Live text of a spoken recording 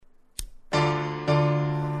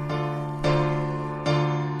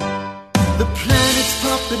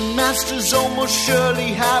The masters almost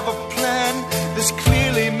surely have a plan. There's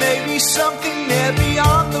clearly maybe something there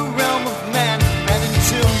beyond the realm of man. And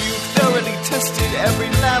until you've thoroughly tested every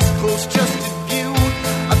last close-adjusted view,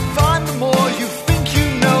 I find the more you think you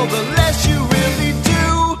know, the less you really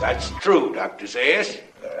do. That's true, Dr. Zayas.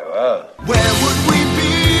 Very well. Where would we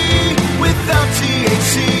be without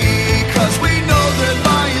THC? 'Cause we know they're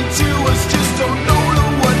lying to us, just don't know to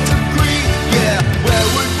what degree. Yeah, where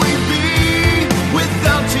would we be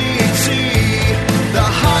without THC? The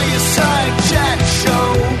Higher Side Chat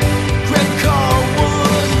Show, Greg Carl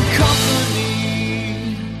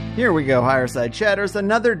Company. Here we go, Higher Side Chatters.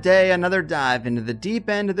 Another day, another dive into the deep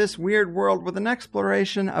end of this weird world with an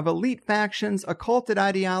exploration of elite factions, occulted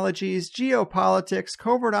ideologies, geopolitics,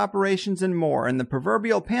 covert operations, and more in the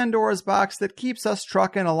proverbial Pandora's box that keeps us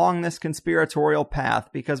trucking along this conspiratorial path.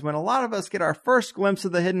 Because when a lot of us get our first glimpse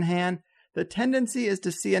of the hidden hand, the tendency is to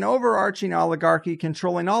see an overarching oligarchy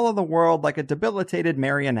controlling all of the world like a debilitated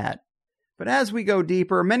marionette. But as we go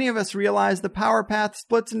deeper, many of us realize the power path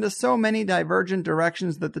splits into so many divergent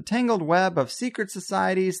directions that the tangled web of secret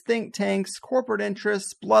societies, think tanks, corporate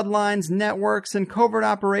interests, bloodlines, networks, and covert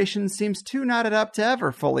operations seems too knotted up to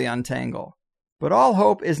ever fully untangle. But all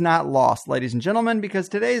hope is not lost, ladies and gentlemen, because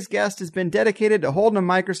today's guest has been dedicated to holding a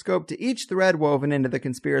microscope to each thread woven into the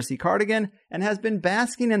conspiracy cardigan and has been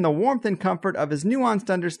basking in the warmth and comfort of his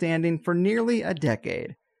nuanced understanding for nearly a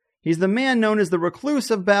decade. He's the man known as the Recluse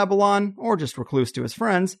of Babylon, or just Recluse to his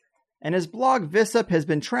friends, and his blog Visup has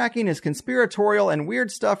been tracking his conspiratorial and weird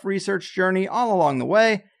stuff research journey all along the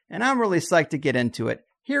way, and I'm really psyched to get into it.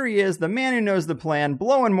 Here he is, the man who knows the plan,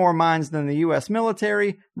 blowing more minds than the U.S.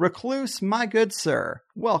 military. Recluse, my good sir,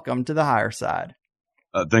 welcome to the Higher Side.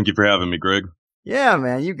 Thank you for having me, Greg. Yeah,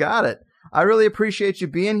 man, you got it. I really appreciate you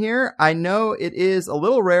being here. I know it is a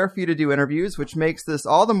little rare for you to do interviews, which makes this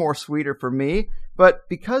all the more sweeter for me. But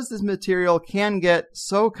because this material can get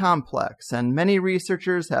so complex and many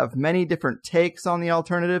researchers have many different takes on the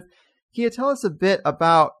alternative, can you tell us a bit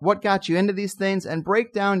about what got you into these things and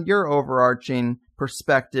break down your overarching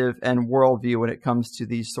perspective and worldview when it comes to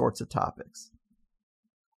these sorts of topics?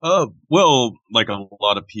 Well, like a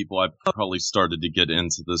lot of people, I probably started to get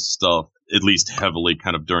into this stuff, at least heavily,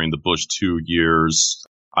 kind of during the Bush 2 years.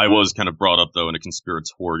 I was kind of brought up, though, in a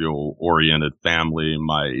conspiratorial-oriented family.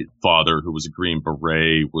 My father, who was a Green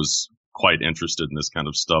Beret, was quite interested in this kind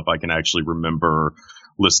of stuff. I can actually remember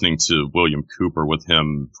listening to William Cooper with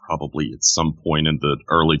him probably at some point in the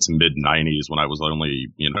early to mid-90s when I was only,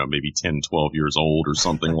 maybe 10, 12 years old or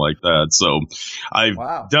something like that. So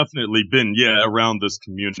I've definitely been, around this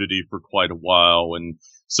community for quite a while. And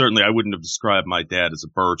certainly I wouldn't have described my dad as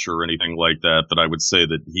a birch or anything like that, but I would say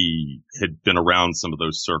that he had been around some of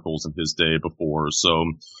those circles in his day before.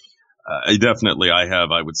 So I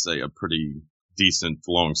have, I would say, a pretty decent,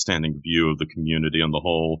 long-standing view of the community on the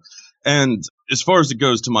whole. And as far as it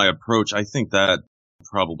goes to my approach, I think that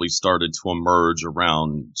probably started to emerge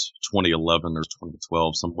around 2011 or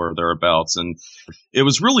 2012, somewhere thereabouts. And it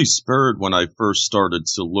was really spurred when I first started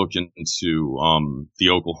to look into the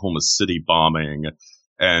Oklahoma City bombing.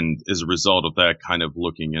 And as a result of that, kind of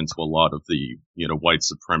looking into a lot of the, white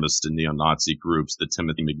supremacist and neo-Nazi groups that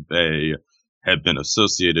Timothy McVeigh had been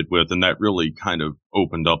associated with. And that really kind of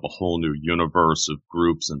opened up a whole new universe of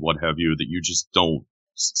groups and what have you that you just don't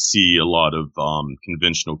see a lot of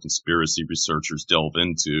conventional conspiracy researchers delve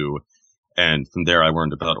into. And from there, I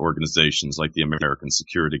learned about organizations like the American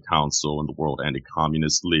Security Council and the World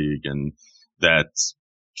Anti-Communist League. And that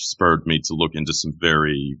spurred me to look into some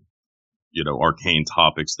very, arcane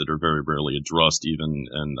topics that are very rarely addressed even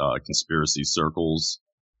in conspiracy circles.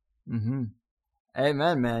 Mm-hmm.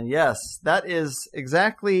 Amen, man. Yes, that is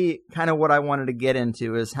exactly kind of what I wanted to get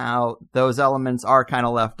into, is how those elements are kind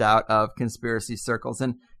of left out of conspiracy circles.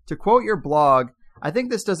 And to quote your blog, I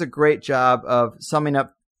think this does a great job of summing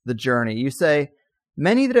up the journey. You say,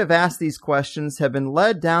 many that have asked these questions have been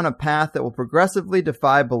led down a path that will progressively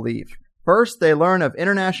defy belief. First, they learn of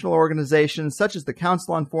international organizations such as the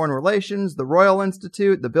Council on Foreign Relations, the Royal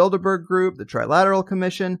Institute, the Bilderberg Group, the Trilateral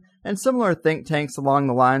Commission, and similar think tanks along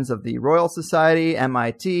the lines of the Royal Society,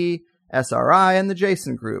 MIT, SRI, and the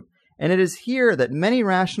Jason Group. And it is here that many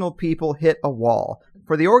rational people hit a wall.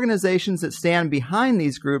 For the organizations that stand behind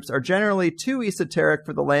these groups are generally too esoteric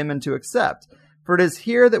for the layman to accept. For it is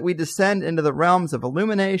here that we descend into the realms of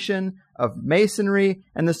illumination, of masonry,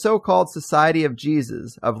 and the so-called Society of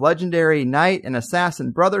Jesus, of legendary knight and assassin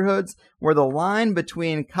brotherhoods, where the line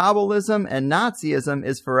between Kabbalism and Nazism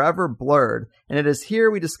is forever blurred. And it is here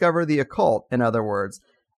we discover the occult, in other words.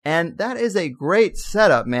 And that is a great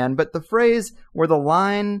setup, man. But the phrase where the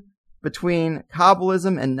line between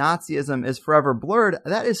Kabbalism and Nazism is forever blurred,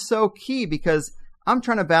 that is so key, because I'm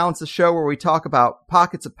trying to balance a show where we talk about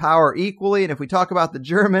pockets of power equally, and if we talk about the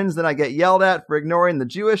Germans, then I get yelled at for ignoring the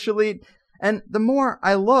Jewish elite. And the more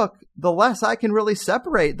I look, the less I can really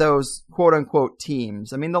separate those quote-unquote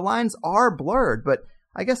teams. I mean, the lines are blurred, but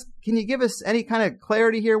I guess, can you give us any kind of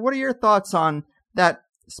clarity here? What are your thoughts on that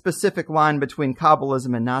specific line between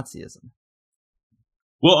Kabbalism and Nazism?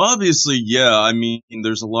 Well, obviously, yeah. I mean,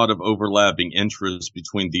 there's a lot of overlapping interests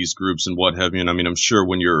between these groups and what have you. And I mean, I'm sure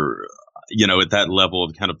when you're, at that level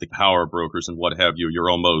of kind of the power brokers and what have you, you're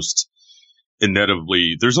almost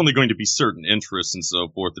inevitably, there's only going to be certain interests and so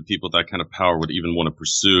forth that people with that kind of power would even want to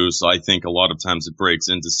pursue. So I think a lot of times it breaks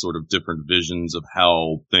into sort of different visions of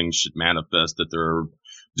how things should manifest, that there are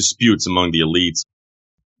disputes among the elites.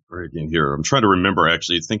 Breaking here. I'm trying to remember,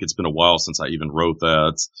 actually. I think it's been a while since I even wrote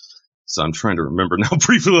that. So I'm trying to remember now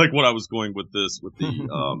briefly, like, what I was going with this, with the,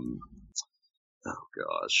 oh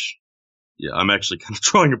gosh. Yeah, I'm actually kind of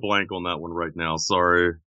drawing a blank on that one right now.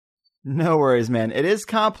 Sorry. No worries, man. It is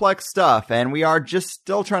complex stuff, and we are just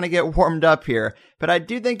still trying to get warmed up here. But I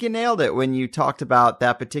do think you nailed it when you talked about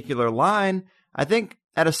that particular line. I think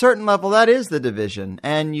at a certain level, that is the division.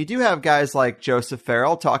 And you do have guys like Joseph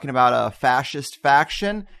Farrell talking about a fascist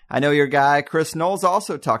faction. I know your guy, Chris Knowles,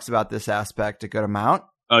 also talks about this aspect a good amount.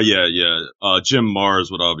 Yeah. Jim Mars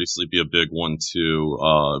would obviously be a big one, too.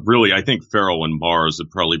 Really, I think Farrell and Mars have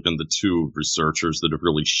probably been the two researchers that have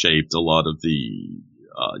really shaped a lot of the,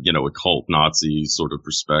 occult Nazi sort of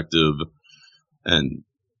perspective, and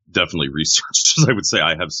definitely researchers I would say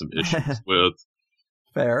I have some issues with.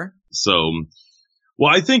 Fair. So,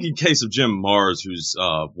 well, I think in case of Jim Mars, who's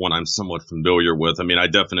one I'm somewhat familiar with, I mean, I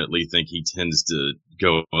definitely think he tends to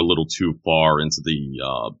go a little too far into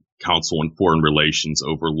the Council on Foreign Relations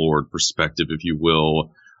overlord perspective, if you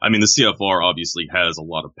will. I mean, the CFR obviously has a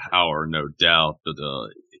lot of power, no doubt, but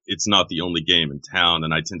it's not the only game in town,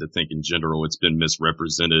 and I tend to think in general it's been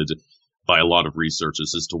misrepresented by a lot of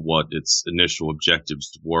researchers as to what its initial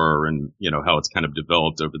objectives were and, how it's kind of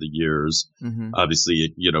developed over the years. Mm-hmm.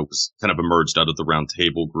 Obviously, it, was kind of emerged out of the round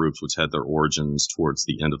table groups, which had their origins towards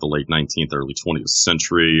the end of the late 19th, early 20th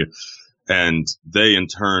century. And they, in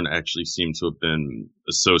turn, actually seem to have been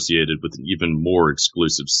associated with an even more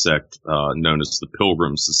exclusive sect known as the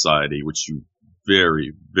Pilgrim Society, which you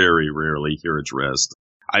very, very rarely hear addressed.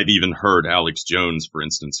 I've even heard Alex Jones, for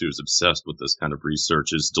instance, who's obsessed with this kind of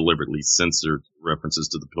research, has deliberately censored references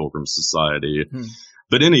to the Pilgrim Society.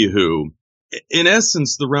 But anywho, in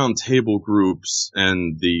essence, the round table groups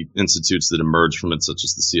and the institutes that emerged from it, such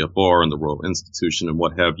as the CFR and the Royal Institution and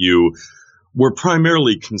what have you, were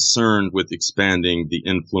primarily concerned with expanding the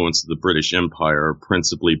influence of the British Empire,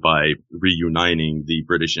 principally by reuniting the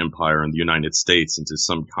British Empire and the United States into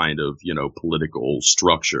some kind of, political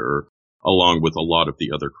structure, along with a lot of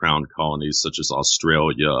the other crown colonies, such as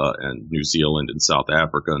Australia and New Zealand and South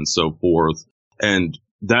Africa and so forth. And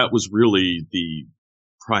that was really the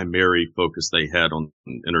primary focus they had on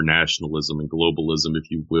internationalism and globalism,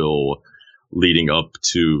 if you will, leading up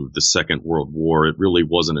to the Second World War. It really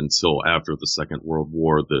wasn't until after the Second World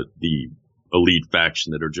War that the elite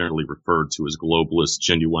faction that are generally referred to as globalists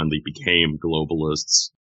genuinely became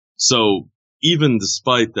globalists. So even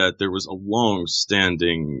despite that, there was a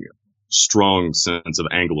long-standing, strong sense of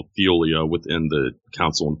Anglophilia within the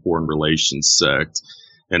Council on Foreign Relations sect.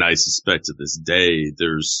 And I suspect to this day,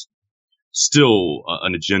 there's still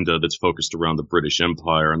an agenda that's focused around the British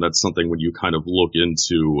Empire. And that's something when you kind of look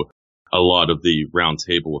into a lot of the round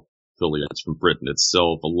table affiliates from Britain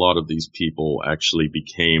itself, a lot of these people actually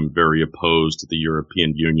became very opposed to the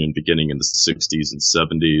European Union beginning in the 60s and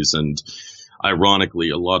 70s. And ironically,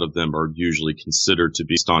 a lot of them are usually considered to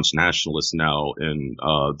be staunch nationalists now in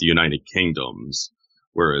the United Kingdoms,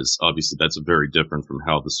 whereas obviously that's very different from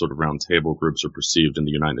how the sort of round table groups are perceived in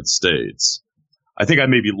the United States. I think I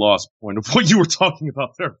maybe lost point of what you were talking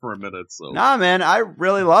about there for a minute. So. Nah, man, I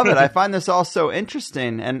really love it. I find this all so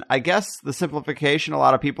interesting. And I guess the simplification a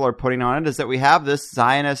lot of people are putting on it is that we have this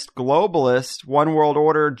Zionist, globalist, one world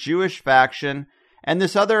order Jewish faction and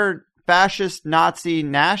this other fascist, Nazi,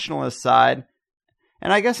 nationalist side.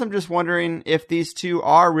 And I guess I'm just wondering if these two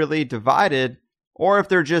are really divided or if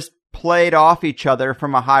they're just played off each other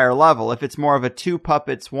from a higher level. If it's more of a two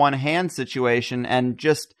puppets, one hand situation and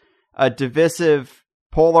just a divisive,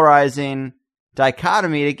 polarizing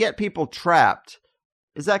dichotomy to get people trapped.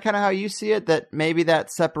 Is that kind of how you see it? That maybe that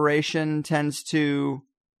separation tends to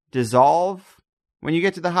dissolve when you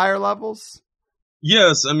get to the higher levels?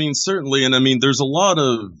 Yes, I mean, certainly. And I mean, there's a lot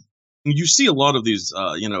of, you see a lot of these,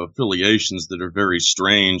 affiliations that are very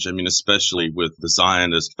strange. I mean, especially with the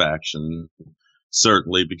Zionist faction.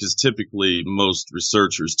 certainly, because typically most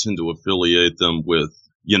researchers tend to affiliate them with,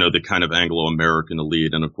 the kind of Anglo-American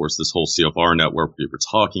elite and, of course, this whole CFR network we were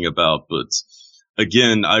talking about. But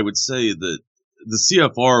again, I would say that the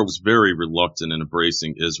CFR was very reluctant in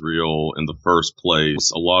embracing Israel in the first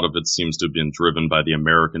place. A lot of it seems to have been driven by the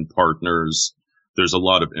American partners. There's a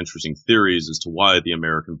lot of interesting theories as to why the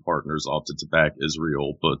American partners opted to back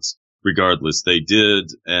Israel, but regardless, they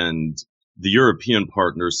did. And the European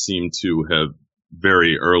partners seem to have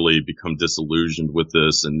very early become disillusioned with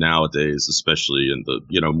this. And nowadays, especially in the,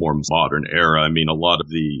 more modern era, I mean, a lot of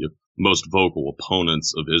the most vocal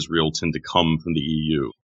opponents of Israel tend to come from the EU.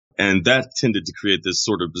 And that tended to create this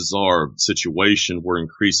sort of bizarre situation where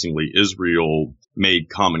increasingly Israel made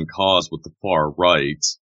common cause with the far right,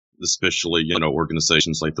 especially,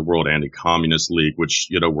 organizations like the World Anti-Communist League, which,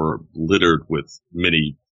 were littered with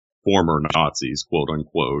many former Nazis, quote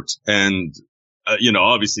unquote. And,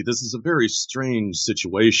 obviously this is a very strange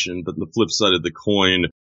situation, but on the flip side of the coin,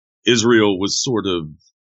 Israel was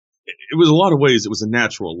it was a lot of ways, it was a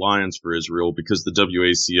natural alliance for Israel because the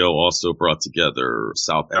WACO also brought together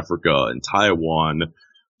South Africa and Taiwan,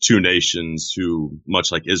 two nations who,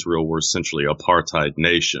 much like Israel, were essentially apartheid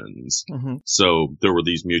nations. Mm-hmm. So there were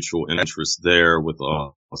these mutual interests there with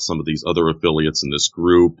some of these other affiliates in this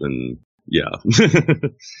group. And yeah,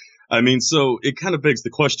 I mean, so it kind of begs the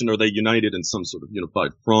question, are they united in some sort of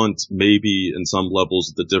unified front? Maybe in some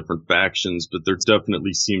levels, the different factions, but there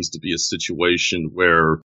definitely seems to be a situation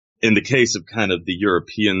where in the case of kind of the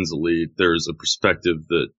Europeans elite, there's a perspective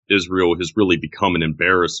that Israel has really become an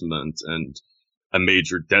embarrassment and a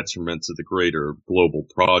major detriment to the greater global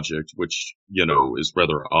project, which, is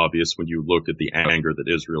rather obvious when you look at the anger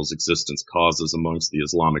that Israel's existence causes amongst the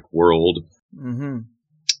Islamic world. Mm-hmm.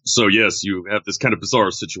 So yes, you have this kind of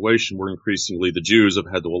bizarre situation where increasingly the Jews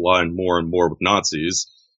have had to align more and more with Nazis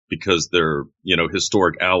because their,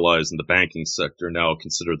 historic allies in the banking sector now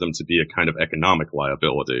consider them to be a kind of economic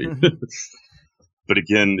liability. Mm-hmm. But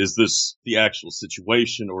again, is this the actual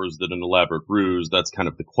situation or is it an elaborate ruse? That's kind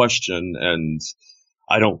of the question. And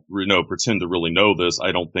I don't pretend to really know this.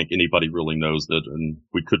 I don't think anybody really knows that. And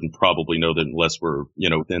we couldn't probably know that unless we're,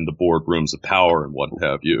 in the boardrooms of power and what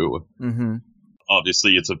have you. Mm-hmm.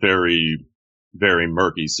 Obviously, it's a very, very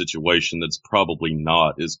murky situation that's probably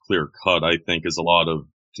not as clear cut, I think, as a lot of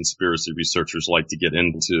conspiracy researchers like to get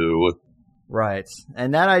into. Right.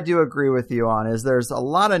 And that I do agree with you on, is there's a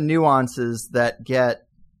lot of nuances that get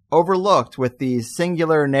overlooked with these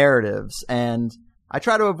singular narratives. And I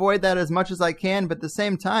try to avoid that as much as I can, but at the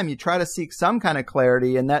same time, you try to seek some kind of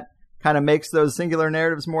clarity, and that kind of makes those singular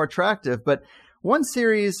narratives more attractive. But one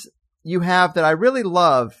series you have that I really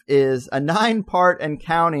love is a 9-part and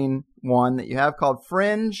counting one that you have called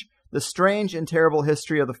Fringe, The Strange and Terrible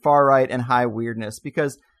History of the Far Right and High Weirdness.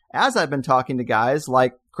 Because as I've been talking to guys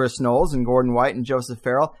like Chris Knowles and Gordon White and Joseph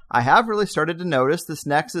Farrell, I have really started to notice this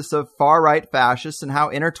nexus of far-right fascists and how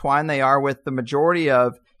intertwined they are with the majority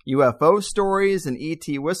of UFO stories and ET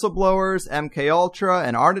whistleblowers, MKUltra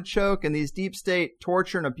and Artichoke, and these deep state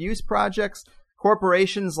torture and abuse projects,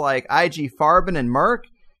 corporations like IG Farben and Merck,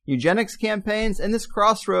 eugenics campaigns, and this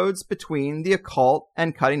crossroads between the occult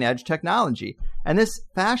and cutting-edge technology. And this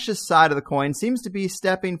fascist side of the coin seems to be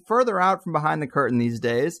stepping further out from behind the curtain these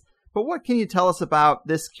days. But what can you tell us about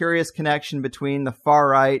this curious connection between the far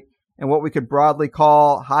right and what we could broadly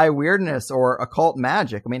call high weirdness or occult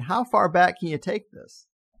magic? I mean, how far back can you take this?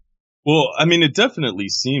 Well, I mean, it definitely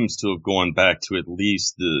seems to have gone back to at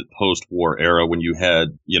least the post-war era when you had,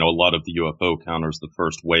 a lot of the UFO counters, the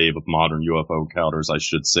first wave of modern UFO counters, I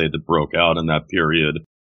should say, that broke out in that period.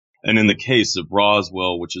 And in the case of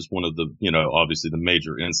Roswell, which is one of the, obviously the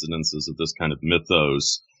major incidences of this kind of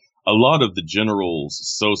mythos, a lot of the generals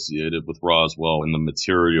associated with Roswell in the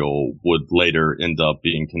material would later end up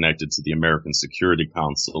being connected to the American Security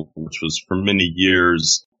Council, which was for many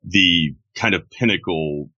years the kind of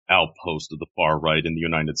pinnacle outpost of the far right in the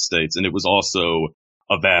United States. And it was also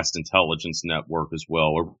a vast intelligence network as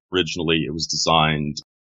well. Originally, it was designed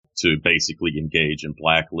to basically engage in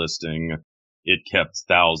blacklisting. It kept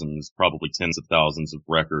thousands, probably tens of thousands of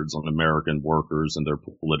records on American workers and their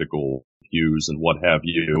political views and what have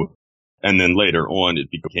you. And then later on, it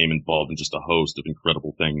became involved in just a host of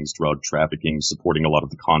incredible things, drug trafficking, supporting a lot of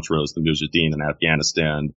the Contras, the Mujahideen in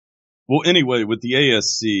Afghanistan. Well, anyway, with the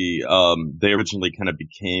ASC, they originally kind of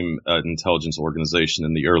became an intelligence organization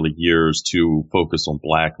in the early years to focus on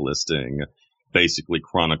blacklisting, basically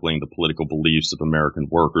chronicling the political beliefs of American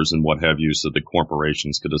workers and what have you, so that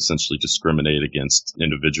corporations could essentially discriminate against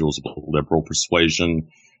individuals of liberal persuasion.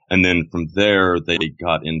 And then from there, they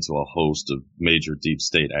got into a host of major deep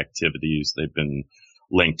state activities. They've been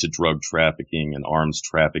linked to drug trafficking and arms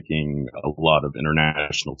trafficking, a lot of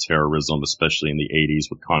international terrorism, especially in the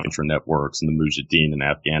 80s with Contra networks and the Mujahideen in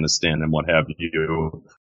Afghanistan and what have you.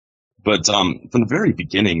 But from the very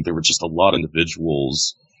beginning, there were just a lot of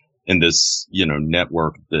individuals in this,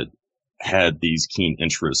 network that had these keen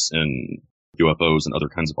interests in UFOs and other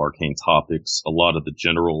kinds of arcane topics. A lot of the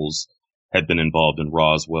generals had been involved in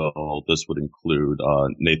Roswell. This would include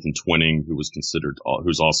Nathan Twining,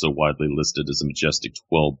 who's also widely listed as a Majestic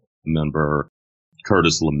 12 member,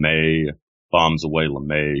 Curtis LeMay, Bombs Away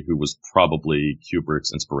LeMay, who was probably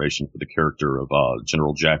Kubrick's inspiration for the character of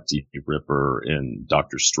General Jack D. Ripper in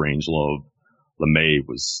Dr. Strangelove. LeMay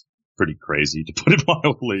was pretty crazy, to put it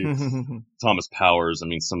mildly. Thomas Powers,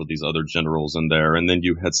 some of these other generals in there. And then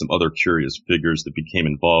you had some other curious figures that became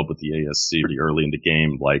involved with the ASC pretty early in the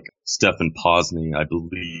game, like Stefan Posny. I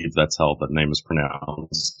believe that's how that name is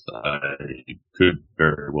pronounced. I could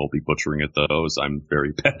very well be butchering it, though, as I'm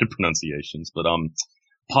very bad at pronunciations. But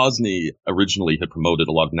Posny originally had promoted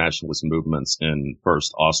a lot of nationalist movements in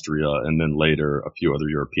first Austria and then later a few other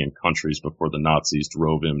European countries before the Nazis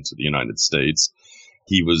drove him to the United States.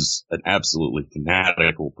 He was an absolutely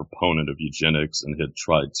fanatical proponent of eugenics and had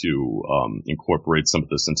tried to incorporate some of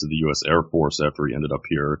this into the U.S. Air Force after he ended up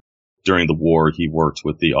here. During the war, he worked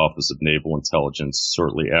with the Office of Naval Intelligence.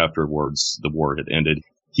 Shortly afterwards, the war had ended.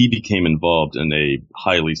 He became involved in a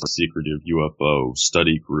highly secretive UFO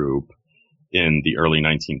study group in the early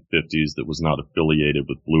 1950s that was not affiliated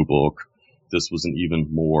with Blue Book. This was an even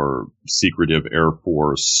more secretive Air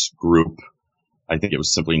Force group. I think it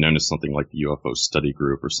was simply known as something like the UFO Study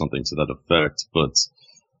Group or something to that effect. But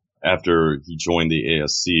after he joined the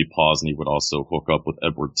ASC, Posny would also hook up with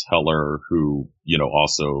Edward Teller, who,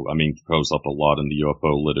 goes up a lot in the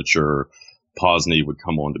UFO literature. Posny would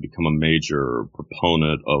come on to become a major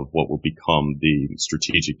proponent of what would become the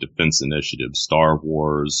Strategic Defense Initiative, Star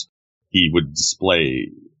Wars. He would display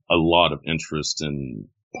a lot of interest in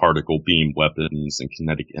particle beam weapons and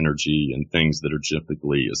kinetic energy and things that are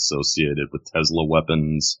typically associated with Tesla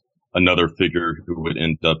weapons. Another figure who would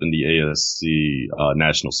end up in the ASC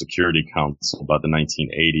National Security Council by the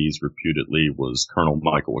 1980s reputedly was Colonel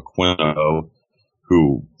Michael Aquino,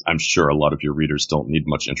 who I'm sure a lot of your readers don't need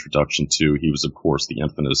much introduction to. He was, of course, the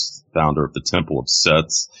infamous founder of the Temple of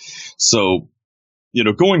Sets. So,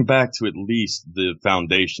 going back to at least the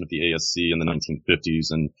foundation of the ASC in the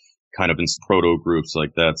 1950s and kind of in proto groups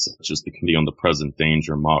like that, such as the Committee on the Present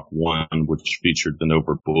Danger, Mach 1, which featured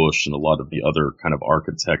Vannevar Bush and a lot of the other kind of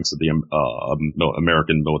architects of the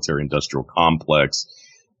American military-industrial complex,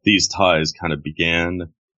 these ties kind of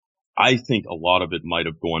began. I think a lot of it might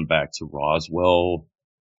have gone back to Roswell.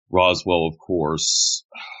 Roswell, of course,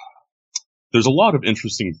 there's a lot of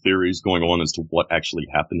interesting theories going on as to what actually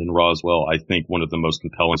happened in Roswell. I think one of the most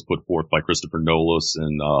compelling is put forth by Christopher Nolan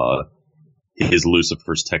in his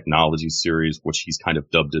Lucifer's Technology series, which he's kind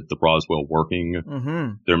of dubbed it the Roswell Working.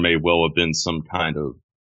 Mm-hmm. There may well have been some kind of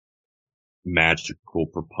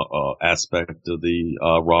magical aspect of the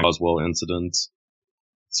Roswell incident.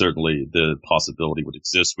 Certainly the possibility would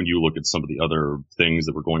exist when you look at some of the other things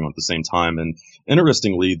that were going on at the same time. And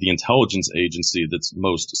interestingly, the intelligence agency that's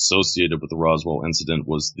most associated with the Roswell incident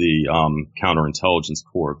was the Counterintelligence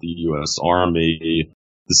Corps of the U.S. Army.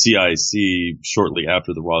 The CIC, shortly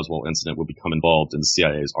after the Roswell incident, would become involved in the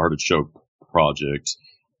CIA's Artichoke project.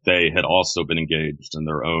 They had also been engaged in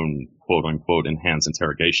their own quote-unquote enhanced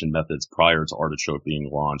interrogation methods prior to Artichoke being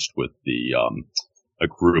launched with the a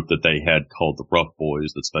group that they had called the Rough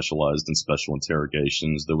Boys that specialized in special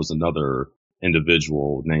interrogations. There was another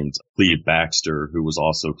individual named Cleve Baxter who was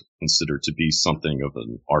also considered to be something of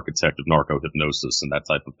an architect of narco-hypnosis and that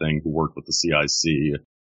type of thing, who worked with the CIC.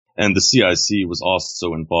 And the CIC was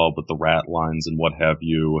also involved with the rat lines and what have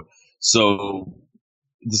you. So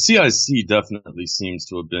the CIC definitely seems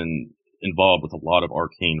to have been involved with a lot of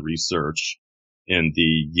arcane research in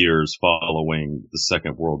the years following the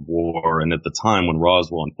Second World War. And at the time when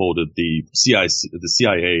Roswell unfolded, the CIA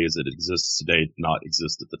as it exists today did not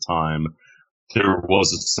exist at the time. There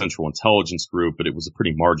was a Central Intelligence Group, but it was a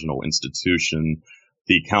pretty marginal institution.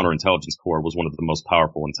 The Counterintelligence Corps was one of the most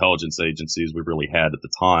powerful intelligence agencies we really had at the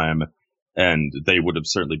time, and they would have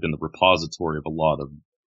certainly been the repository of a lot of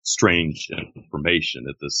strange information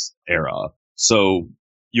at this era. So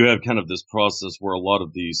you have kind of this process where a lot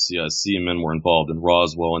of these CIC men were involved in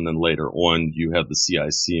Roswell, and then later on you have the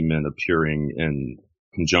CIC men appearing in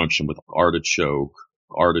conjunction with Artichoke.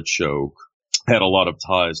 Artichoke had a lot of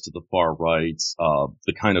ties to the far right.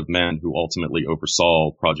 The kind of man who ultimately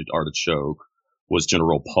oversaw Project Artichoke was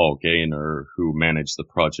General Paul Gaynor, who managed the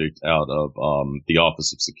project out of the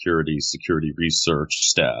Office of Security Research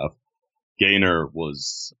staff. Gaynor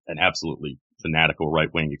was an absolutely fanatical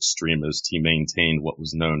right-wing extremist. He maintained what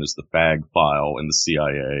was known as the Fag File in the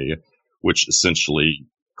CIA, which essentially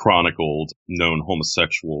chronicled known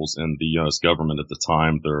homosexuals in the U.S. government at the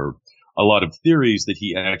time. There are a lot of theories that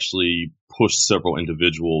he actually pushed several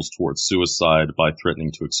individuals towards suicide by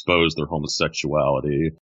threatening to expose their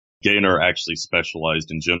homosexuality. Gaynor actually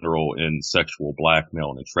specialized in general in sexual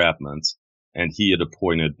blackmail and entrapment, and he had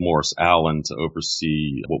appointed Morris Allen to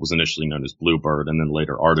oversee what was initially known as Bluebird and then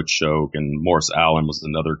later Artichoke, and Morris Allen was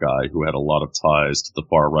another guy who had a lot of ties to the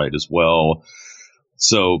far right as well.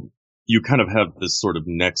 So you kind of have this sort of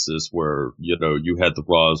nexus where, you had the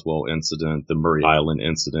Roswell incident, the Murray Island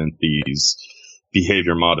incident, these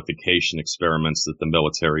behavior modification experiments that the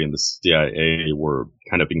military and the CIA were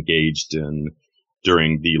kind of engaged in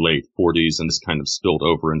during the late 40s, and this kind of spilled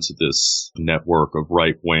over into this network of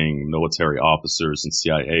right-wing military officers and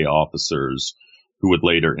CIA officers who would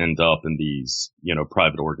later end up in these,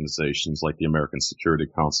 private organizations like the American Security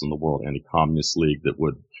Council and the World Anti-Communist League that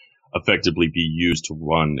would effectively be used to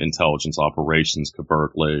run intelligence operations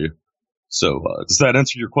covertly. So, does that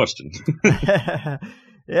answer your question?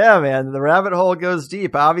 Yeah, man, the rabbit hole goes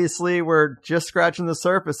deep. Obviously, we're just scratching the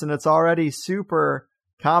surface, and it's already super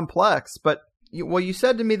complex. But, you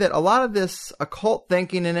said to me that a lot of this occult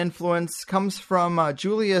thinking and influence comes from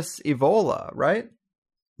Julius Evola, right?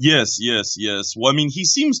 Yes. Well, I mean, he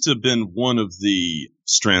seems to have been one of the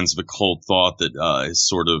strands of occult thought that has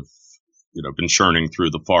sort of been churning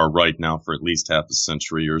through the far right now for at least half a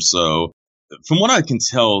century or so. From what I can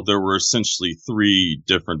tell, there were essentially three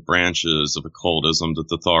different branches of occultism that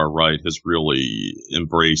the far right has really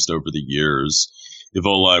embraced over the years.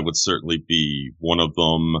 Evola would certainly be one of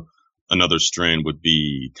them. Another strain would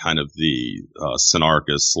be kind of the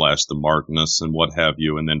Synarchists / the Martinists and what have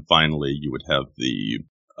you. And then finally, you would have the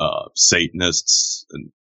Satanists,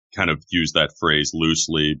 and kind of use that phrase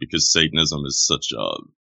loosely because Satanism is such a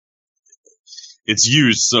it's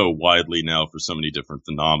used so widely now for so many different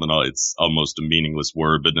phenomena, it's almost a meaningless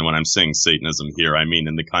word. But then when I'm saying Satanism here, I mean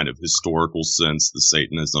in the kind of historical sense, the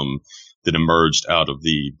Satanism that emerged out of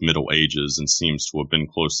the Middle Ages and seems to have been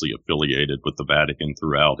closely affiliated with the Vatican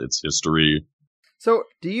throughout its history. So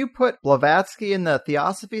do you put Blavatsky in the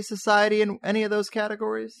Theosophy Society in any of those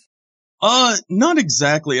categories? Not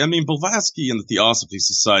exactly. I mean, Blavatsky and the Theosophy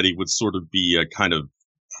Society would sort of be a kind of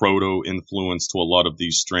proto-influence to a lot of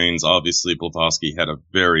these strains. Obviously, Blavatsky had a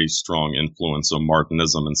very strong influence on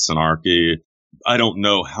Martinism and Synarchy. I don't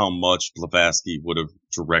know how much Blavatsky would have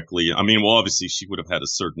directly, obviously she would have had a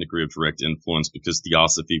certain degree of direct influence because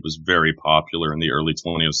Theosophy was very popular in the early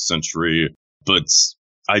 20th century. But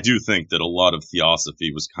I do think that a lot of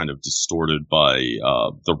Theosophy was kind of distorted by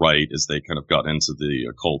the right as they kind of got into the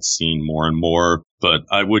occult scene more and more. But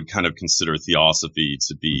I would kind of consider Theosophy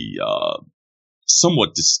to be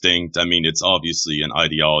somewhat distinct. I mean, it's obviously an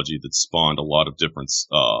ideology that spawned a lot of different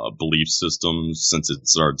belief systems since it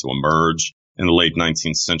started to emerge in the late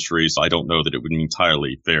 19th century. So I don't know that it would be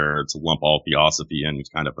entirely fair to lump all Theosophy in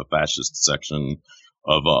kind of a fascist section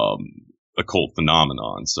of occult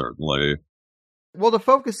phenomenon, certainly. Well, to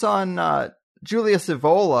focus on Julius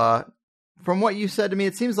Evola, from what you said to me,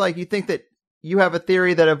 it seems like you think that you have a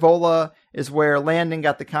theory that Evola is where Landon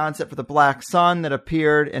got the concept for the Black Sun that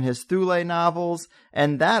appeared in his Thule novels.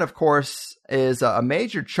 And that, of course, is a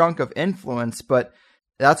major chunk of influence, but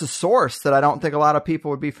that's a source that I don't think a lot of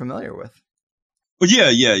people would be familiar with. Well,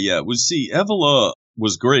 yeah. Well, see, Evola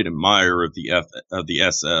was a great admirer of the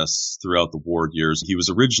SS throughout the war years. He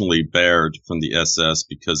was originally barred from the SS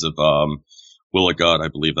because of Willigott, I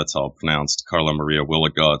believe that's how it's pronounced, Carla Maria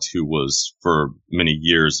Willigott, who was for many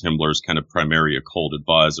years Himmler's kind of primary occult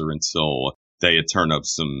advisor until they had turned up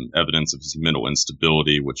some evidence of his mental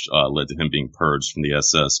instability, which led to him being purged from the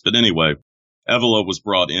SS. But anyway, Evola was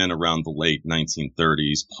brought in around the late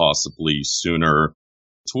 1930s, possibly sooner.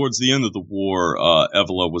 Towards the end of the war,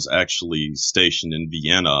 Evola was actually stationed in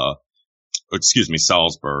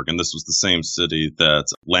Salzburg, and this was the same city that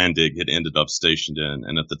Landig had ended up stationed in.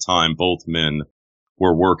 And at the time, both men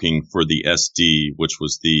were working for the SD, which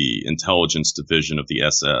was the intelligence division of the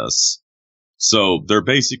SS. So they're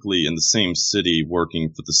basically in the same city working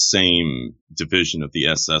for the same division of the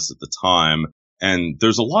SS at the time. And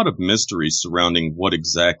there's a lot of mystery surrounding what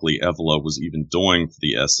exactly Evola was even doing for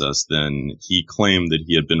the SS then. He claimed that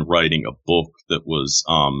he had been writing a book that was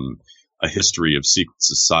a history of secret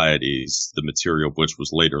societies, the material of which was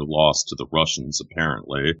later lost to the Russians,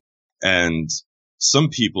 apparently. And some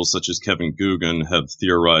people, such as Kevin Guggen, have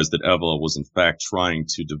theorized that Evola was in fact trying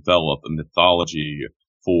to develop a mythology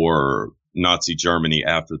for Nazi Germany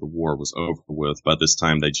after the war was over with. By this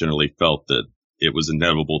time, they generally felt that it was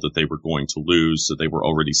inevitable that they were going to lose. So they were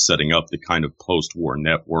already setting up the kind of post-war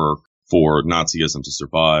network for Nazism to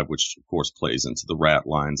survive, which of course plays into the rat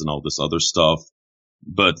lines and all this other stuff.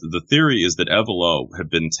 But the theory is that Evelo had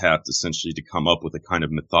been tapped essentially to come up with a kind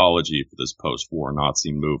of mythology for this post-war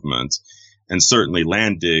Nazi movement. And certainly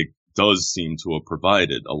Landig does seem to have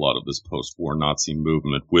provided a lot of this post-war Nazi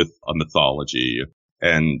movement with a mythology.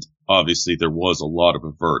 And obviously there was a lot of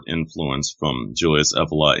overt influence from Julius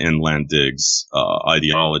Evola in Landig's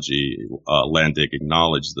ideology. Landig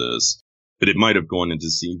acknowledged this. But it might have gone into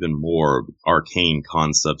even more arcane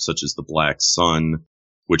concepts such as the Black Sun,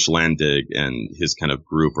 which Landig and his kind of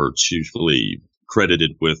group are chiefly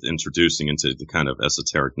credited with introducing into the kind of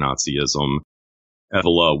esoteric Nazism.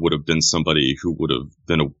 Evola would have been somebody who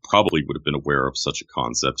probably would have been aware of such a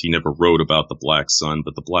concept. He never wrote about the Black Sun,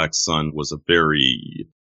 but the Black Sun was a very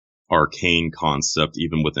arcane concept,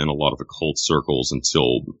 even within a lot of occult circles,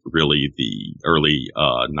 until really the early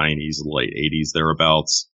 90s, late 80s,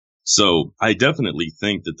 thereabouts. So I definitely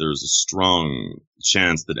think that there's a strong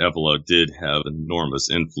chance that Evola did have enormous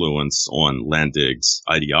influence on Landig's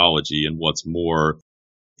ideology, and what's more,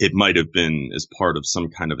 it might have been as part of some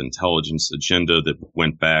kind of intelligence agenda that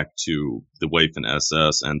went back to the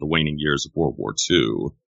Waffen-SS and the waning years of World War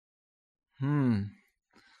II.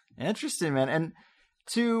 Interesting, man. And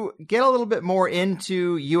to get a little bit more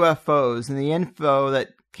into UFOs and the info that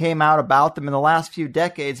came out about them in the last few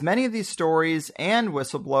decades, many of these stories and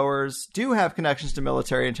whistleblowers do have connections to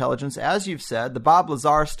military intelligence, as you've said. The Bob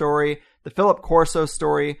Lazar story, the Philip Corso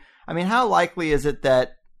story. I mean, how likely is it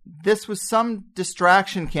that this was some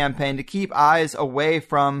distraction campaign to keep eyes away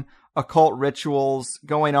from occult rituals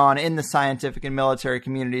going on in the scientific and military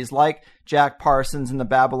communities, like Jack Parsons and the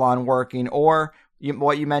Babylon working, or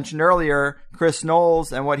what you mentioned earlier, Chris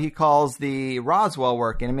Knowles and what he calls the Roswell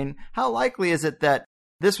working? I mean, how likely is it that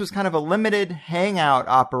this was kind of a limited hangout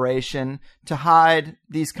operation to hide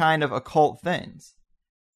these kind of occult things?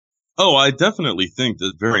 Oh, I definitely think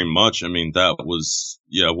that very much. I mean, that was,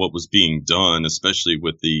 what was being done, especially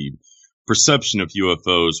with the perception of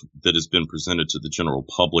UFOs that has been presented to the general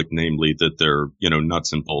public, namely that they're,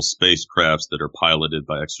 nuts and bolts spacecrafts that are piloted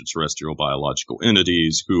by extraterrestrial biological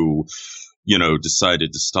entities who,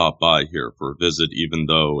 decided to stop by here for a visit, even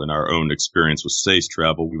though in our own experience with space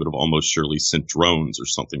travel, we would have almost surely sent drones or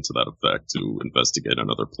something to that effect to investigate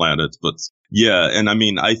another planet. But yeah, and I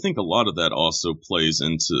mean, I think a lot of that also plays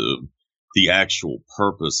into the actual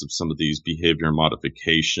purpose of some of these behavior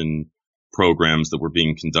modification programs that were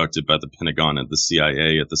being conducted by the Pentagon and the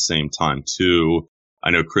CIA at the same time too. I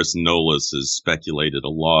know Chris Knowles has speculated a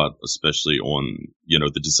lot, especially on,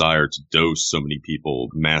 the desire to dose so many people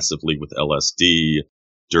massively with LSD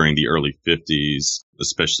during the early 50s,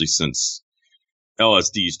 especially since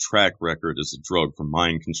LSD's track record as a drug for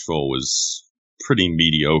mind control is pretty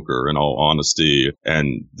mediocre, in all honesty,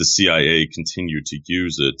 and the CIA continued to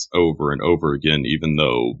use it over and over again, even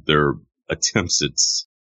though their attempts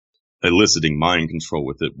at eliciting mind control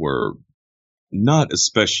with it were not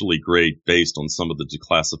especially great based on some of the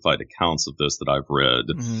declassified accounts of this that I've read.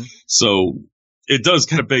 Mm-hmm. So it does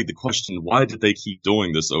kind of beg the question, why did they keep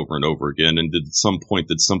doing this over and over again? And at some point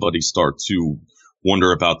did somebody start to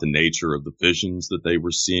wonder about the nature of the visions that they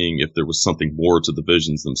were seeing, if there was something more to the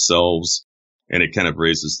visions themselves? And it kind of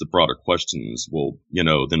raises the broader questions. Well,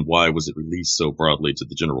 then why was it released so broadly to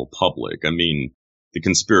the general public? I mean, the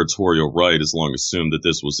conspiratorial right has long assumed that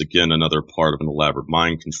this was, again, another part of an elaborate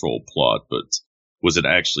mind control plot, but was it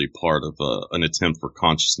actually part of an attempt for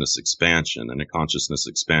consciousness expansion, and a consciousness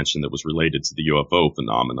expansion that was related to the UFO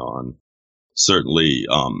phenomenon? Certainly,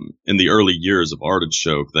 in the early years of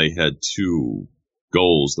Artichoke, they had two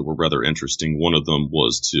goals that were rather interesting. One of them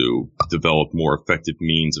was to develop more effective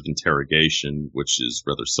means of interrogation, which is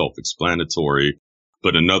rather self-explanatory.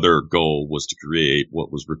 But another goal was to create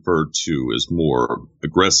what was referred to as more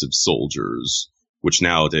aggressive soldiers, which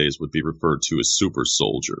nowadays would be referred to as super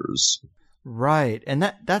soldiers. Right.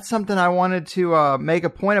 And that's something I wanted to make a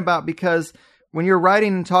point about, because when you're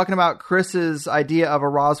writing and talking about Chris's idea of a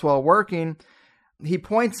Roswell working, he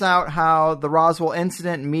points out how the Roswell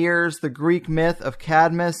incident mirrors the Greek myth of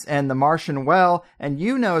Cadmus and the Martian well. And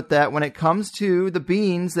you note that when it comes to the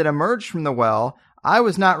beings that emerged from the well, I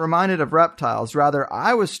was not reminded of reptiles. Rather,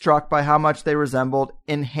 I was struck by how much they resembled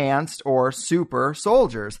enhanced or super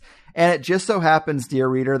soldiers. And it just so happens, dear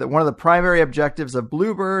reader, that one of the primary objectives of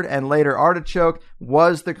Bluebird and later Artichoke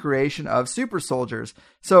was the creation of super soldiers.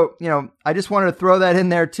 So, I just wanted to throw that in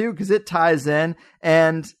there too, because it ties in.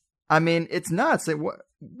 And I mean, it's nuts.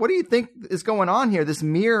 What do you think is going on here? This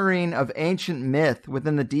mirroring of ancient myth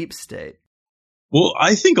within the deep state. Well,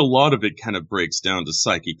 I think a lot of it kind of breaks down to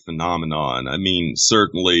psychic phenomenon. I mean,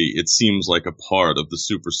 certainly it seems like a part of the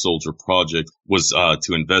Super Soldier Project was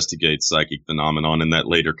to investigate psychic phenomenon, and that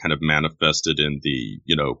later kind of manifested in the,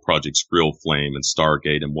 Project Skrill Flame and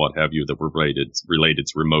Stargate and what have you that were related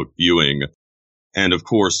to remote viewing. And of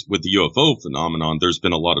course, with the UFO phenomenon, there's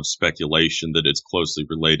been a lot of speculation that it's closely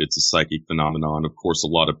related to psychic phenomenon. Of course,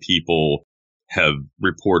 a lot of people have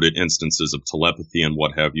reported instances of telepathy and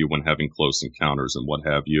what have you when having close encounters and what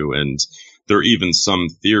have you. And there are even some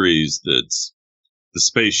theories that the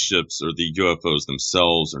spaceships or the UFOs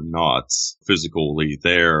themselves are not physically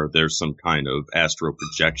there. There's some kind of astral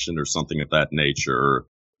projection or something of that nature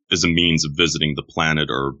as a means of visiting the planet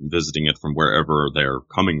or visiting it from wherever they're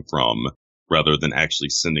coming from, rather than actually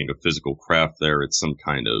sending a physical craft there. It's some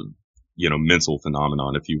kind of, mental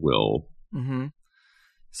phenomenon, if you will. Mm-hmm.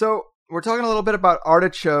 So, we're talking a little bit about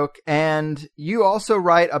Artichoke, and you also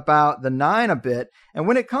write about the Nine a bit. And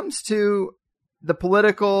when it comes to the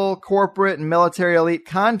political, corporate, and military elite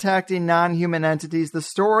contacting non-human entities, the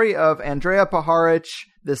story of Andrea Paharic,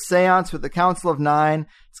 the seance with the Council of Nine,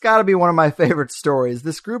 it's got to be one of my favorite stories.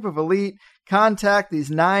 This group of elite contact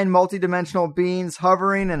these 9 multidimensional beings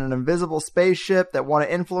hovering in an invisible spaceship that want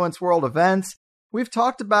to influence world events. We've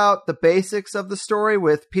talked about the basics of the story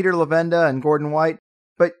with Peter Levenda and Gordon White.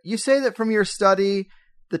 But you say that from your study,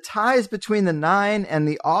 the ties between the Nine and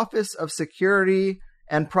the Office of Security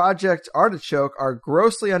and Project Artichoke are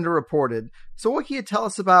grossly underreported. So what can you tell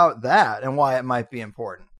us about that and why it might be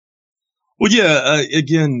important? Well, yeah,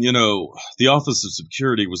 again, the Office of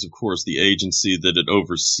Security was, of course, the agency that had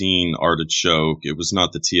overseen Artichoke. It was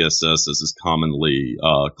not the TSS, as is commonly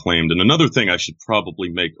claimed. And another thing I should probably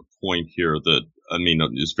make a point here that,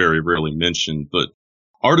 is very rarely mentioned, but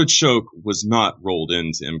Artichoke was not rolled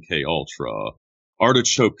into MK Ultra.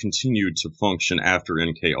 Artichoke continued to function after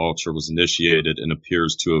MK Ultra was initiated and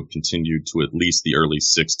appears to have continued to at least the early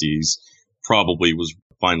 60s. Probably was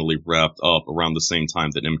finally wrapped up around the same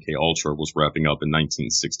time that MK Ultra was wrapping up in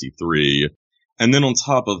 1963. And then on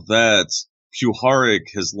top of that,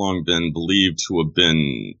 Puharich has long been believed to have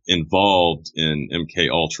been involved in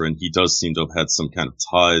MK Ultra, and he does seem to have had some kind of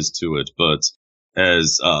ties to it, but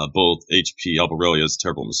as both H.P. Albarelia's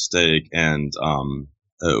Terrible Mistake and,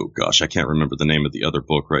 I can't remember the name of the other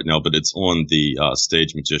book right now, but it's on the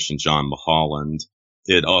stage magician John Mulholland.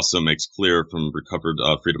 It also makes clear from recovered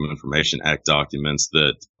Freedom of Information Act documents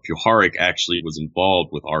that Puharich actually was involved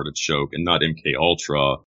with Artichoke and not MK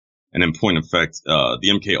Ultra. And in point of fact,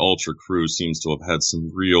 the MK Ultra crew seems to have had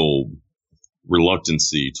some real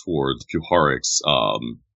reluctancy towards Puharich's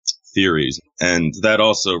theories. And that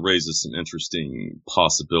also raises some interesting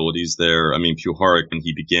possibilities there. Puharich, when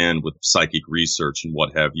he began with psychic research and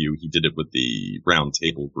what have you, he did it with the Round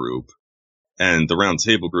Table Group. And the Round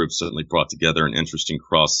Table Group certainly brought together an interesting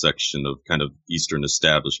cross-section of kind of Eastern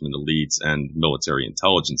establishment elites and military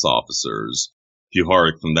intelligence officers.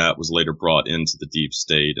 Puharich from that was later brought into the deep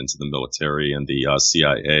state, into the military and the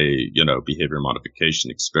CIA, behavior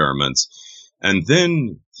modification experiments. And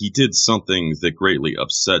then he did something that greatly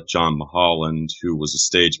upset John Mulholland, who was a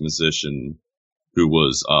stage musician, who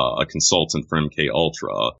was a consultant for MK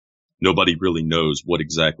Ultra. Nobody really knows what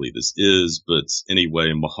exactly this is, but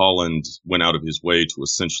anyway, Mulholland went out of his way to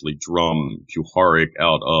essentially drum Puharich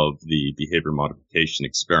out of the behavior modification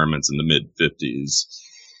experiments in the mid-50s.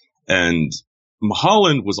 And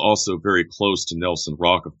Mulholland was also very close to Nelson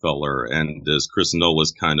Rockefeller, and as Chris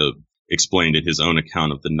Nolas kind of explained in his own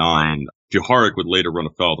account of the Nine, Puharich would later run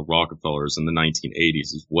afoul of the Rockefellers in the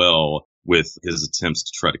 1980s as well, with his attempts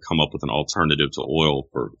to try to come up with an alternative to oil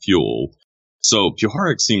for fuel. So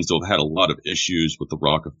Puharich seems to have had a lot of issues with the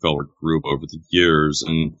Rockefeller group over the years,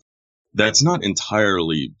 and that's not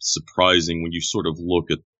entirely surprising when you sort of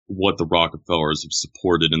look at what the Rockefellers have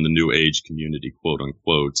supported in the New Age community, quote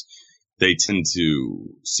unquote. They tend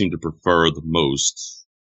to seem to prefer the most,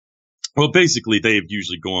 well, basically they've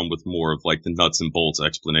usually gone with more of like the nuts and bolts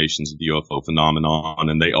explanations of the UFO phenomenon,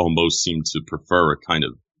 and they almost seem to prefer a kind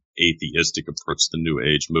of atheistic approach to the New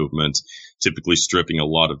Age movement, typically stripping a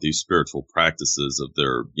lot of these spiritual practices of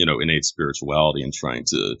their, innate spirituality and trying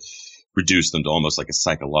to reduce them to almost like a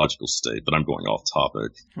psychological state. But I'm going off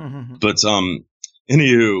topic. But,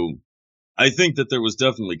 anywho, I think that there was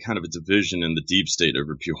definitely kind of a division in the deep state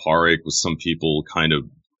over Puharich, with some people kind of,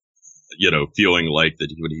 feeling like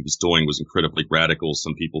that what he was doing was incredibly radical,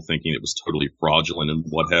 some people thinking it was totally fraudulent and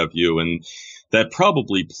what have you. And that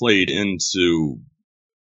probably played into,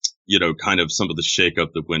 kind of some of the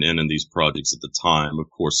shakeup that went in these projects at the time. Of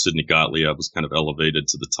course, Sidney Gottlieb was kind of elevated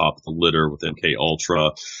to the top of the litter with MK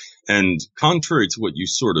Ultra. And contrary to what you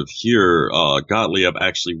sort of hear, Gottlieb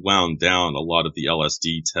actually wound down a lot of the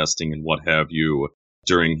LSD testing and what have you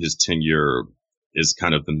during his tenure as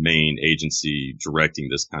kind of the main agency directing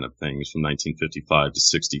this kind of things from 1955 to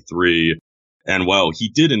 63. And while he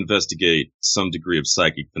did investigate some degree of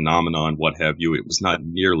psychic phenomena and what have you, it was not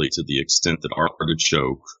nearly to the extent that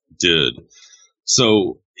Artichoke did.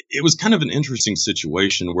 So it was kind of an interesting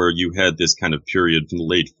situation where you had this kind of period from the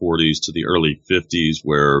late 40s to the early 50s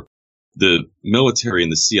where the military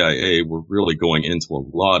and the CIA were really going into a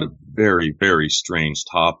lot of very, very strange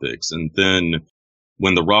topics. And then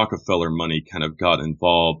when the Rockefeller money kind of got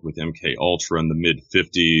involved with MK Ultra in the mid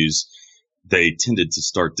 50s, they tended to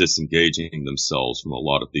start disengaging themselves from a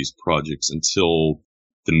lot of these projects until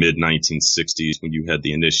the mid 1960s when you had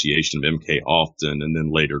the initiation of MK Often and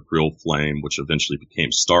then later Grill Flame, which eventually became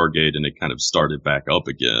Stargate, and it kind of started back up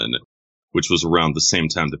again, which was around the same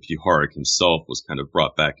time that Puharich himself was kind of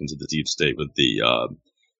brought back into the deep state with the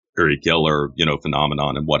Uri Geller,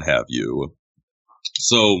 phenomenon and what have you.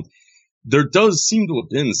 So there does seem to have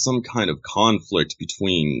been some kind of conflict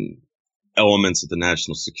between elements of the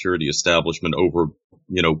national security establishment over,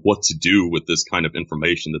 what to do with this kind of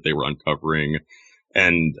information that they were uncovering.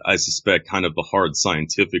 And I suspect kind of the hard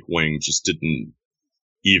scientific wing just didn't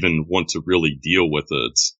even want to really deal with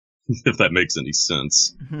it, if that makes any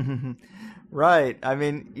sense. Right. I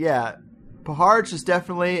mean, yeah, Puharich is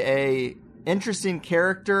definitely a interesting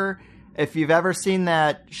character. If you've ever seen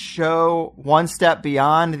that show One Step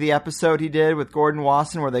Beyond, the episode he did with Gordon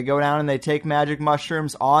Wasson where they go down and they take magic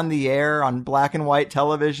mushrooms on the air on black and white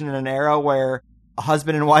television in an era where a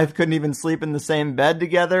husband and wife couldn't even sleep in the same bed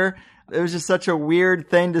together. It was just such a weird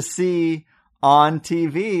thing to see on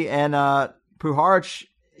TV. And Puharich,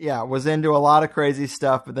 was into a lot of crazy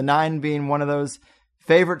stuff, but the Nine being one of those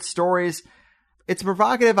favorite stories. It's a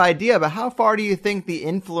provocative idea, but how far do you think the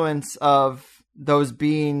influence of those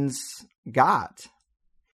beings got?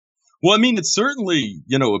 Well, I mean, it certainly,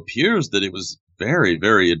 appears that it was very,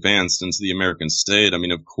 very advanced into the American state. I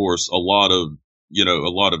mean, of course, a lot of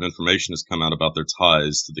information has come out about their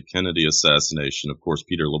ties to the Kennedy assassination. Of course,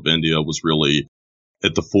 Peter Labendia was really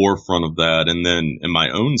at the forefront of that. And then in my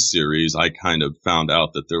own series, I kind of found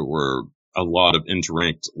out that there were a lot of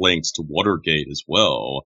interlinked links to Watergate as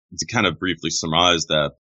well. To kind of briefly surmise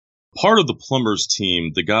that, part of the Plumbers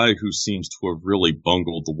team, the guy who seems to have really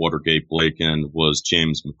bungled the Watergate break-in was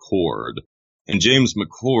James McCord. And James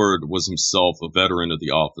McCord was himself a veteran of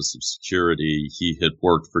the Office of Security. He had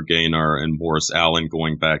worked for Gaynor and Morris Allen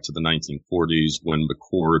going back to the 1940s when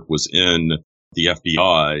McCord was in the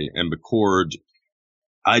FBI. And McCord,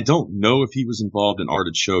 I don't know if he was involved in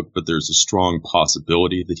Artichoke, but there's a strong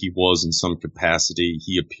possibility that he was in some capacity.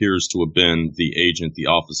 He appears to have been the agent the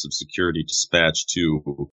Office of Security dispatched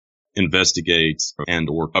to investigate and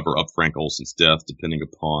or cover up Frank Olson's death, depending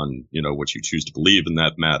upon, what you choose to believe in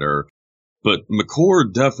that matter. But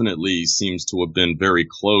McCord definitely seems to have been very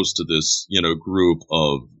close to this, group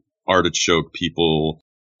of Artichoke people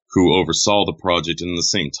who oversaw the project. And in the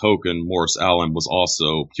same token, Morris Allen was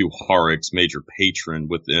also Puharich's major patron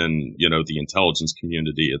within, the intelligence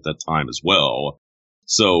community at that time as well.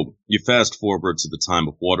 So you fast forward to the time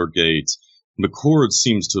of Watergate. McCord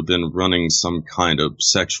seems to have been running some kind of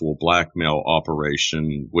sexual blackmail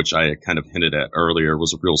operation, which I kind of hinted at earlier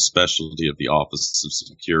was a real specialty of the Office of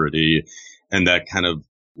Security. And that kind of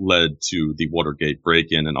led to the Watergate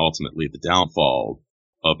break-in and ultimately the downfall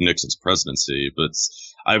of Nixon's presidency. But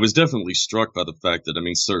I was definitely struck by the fact that, I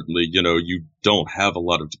mean, certainly, you don't have a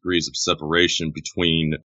lot of degrees of separation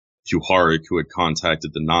between Puharich, who had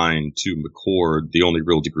contacted the Nine, to McCord, the only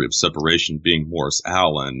real degree of separation being Morris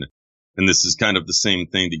Allen. And this is kind of the same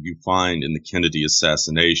thing that you find in the Kennedy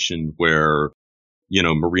assassination where,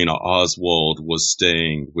 Marina Oswald was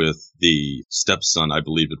staying with the stepson, I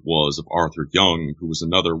believe it was, of Arthur Young, who was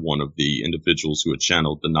another one of the individuals who had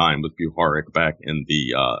channeled the Nine with Puharich back in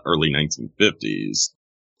the early 1950s.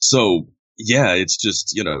 So, yeah, it's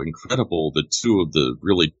just, incredible that two of the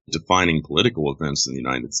really defining political events in the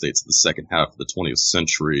United States of the second half of the 20th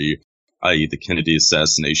century, i.e. the Kennedy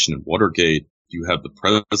assassination and Watergate, you have the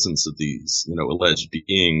presence of these, alleged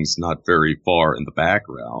beings not very far in the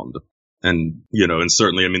background. And, and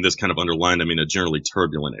certainly, I mean, this kind of underlined, a generally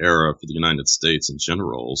turbulent era for the United States in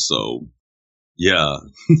general. So, yeah,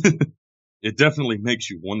 it definitely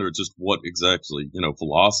makes you wonder just what exactly,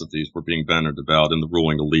 philosophies were being bannered about in the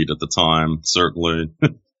ruling elite at the time, certainly.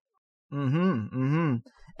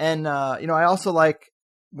 And, I also like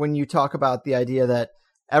when you talk about the idea that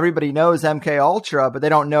everybody knows MK Ultra, but they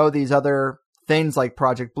don't know these other things like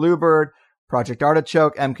Project Bluebird, Project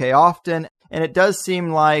Artichoke, MK Often. And it does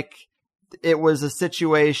seem like it was a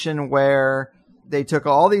situation where they took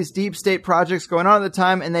all these deep state projects going on at the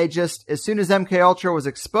time, and they just, as soon as MK Ultra was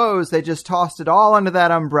exposed, they just tossed it all under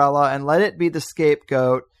that umbrella and let it be the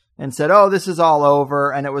scapegoat and said, oh, this is all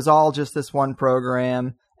over, and it was all just this one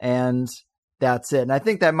program, and that's it. And I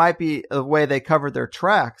think that might be the way they covered their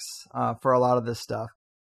tracks for a lot of this stuff.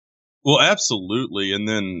 Well, absolutely. And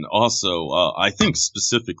then also, I think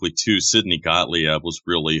specifically too, Sidney Gottlieb was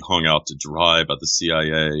really hung out to dry by the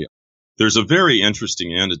CIA. There's a very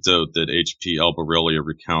interesting anecdote that H.P. Albarelia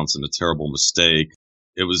recounts in A Terrible Mistake.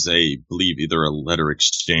 It was I believe, either a letter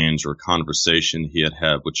exchange or a conversation he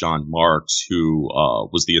had with John Marks, who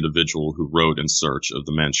was the individual who wrote In Search of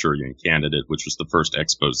the Manchurian Candidate, which was the first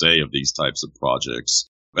expose of these types of projects.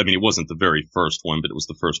 I mean, it wasn't the very first one, but it was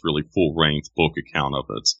the first really full-length book account of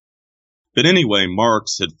it. But anyway,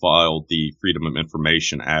 Marx had filed the Freedom of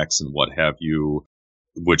Information Acts and what have you,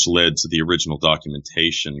 which led to the original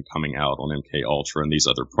documentation coming out on MK Ultra and these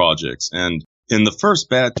other projects. And in the first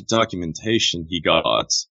batch of documentation he got,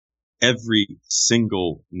 every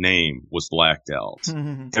single name was blacked out.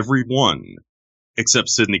 Every one. Except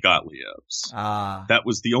Sidney Gottlieb's. That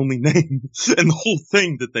was the only name in the whole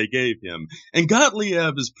thing that they gave him. And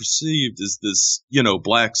Gottlieb is perceived as this,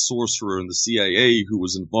 black sorcerer in the CIA who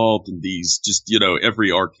was involved in these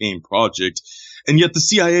every arcane project. And yet the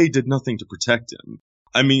CIA did nothing to protect him.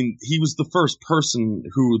 I mean, he was the first person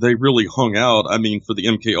who they really hung out, for the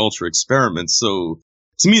MK Ultra experiments. So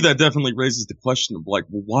to me, that definitely raises the question of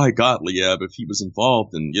why Gottlieb if he was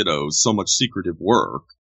involved in, so much secretive work?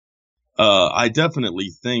 I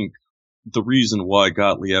definitely think the reason why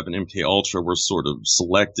Gottlieb and MK Ultra were sort of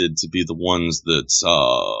selected to be the ones that,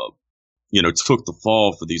 took the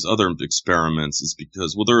fall for these other experiments is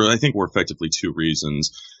because, I think were effectively two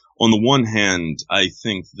reasons. On the one hand, I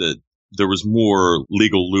think that there was more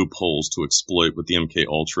legal loopholes to exploit with the MK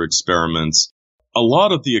Ultra experiments. A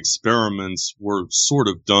lot of the experiments were sort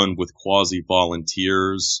of done with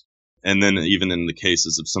quasi-volunteers. And then even in the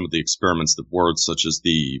cases of some of the experiments that were, such as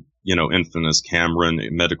the, infamous Cameron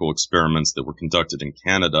medical experiments that were conducted in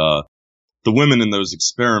Canada, the women in those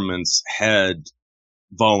experiments had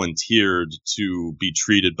volunteered to be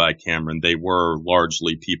treated by Cameron. They were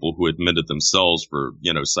largely people who admitted themselves for,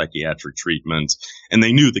 psychiatric treatment. And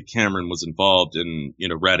they knew that Cameron was involved in,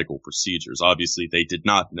 radical procedures. Obviously, they did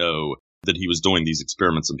not know that he was doing these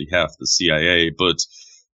experiments on behalf of the CIA, but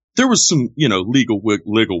there was some,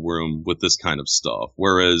 legal room with this kind of stuff.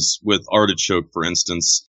 Whereas with Artichoke, for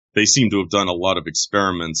instance, they seem to have done a lot of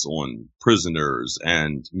experiments on prisoners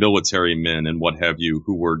and military men and what have you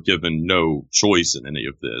who were given no choice in any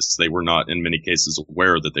of this. They were not, in many cases,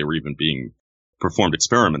 aware that they were even being performed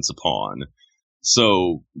experiments upon.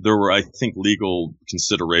 So there were, I think, legal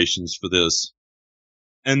considerations for this.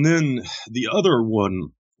 And then the other one,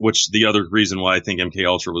 which the other reason why I think MK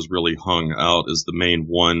Ultra was really hung out as the main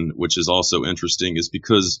one, which is also interesting, is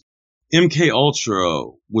because MK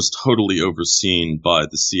Ultra was totally overseen by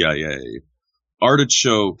the CIA.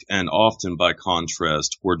 Artichoke, and often by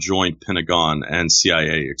contrast, were joint Pentagon and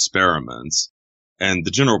CIA experiments. And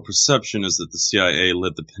the general perception is that the CIA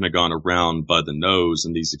led the Pentagon around by the nose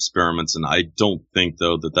in these experiments, and I don't think,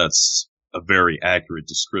 though, that that's a very accurate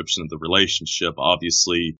description of the relationship.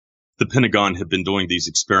 Obviously, the Pentagon had been doing these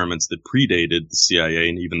experiments that predated the CIA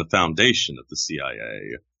and even the foundation of the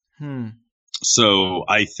CIA. So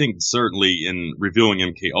I think certainly in reviewing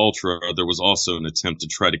MK Ultra, there was also an attempt to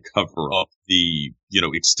try to cover up the,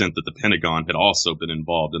 extent that the Pentagon had also been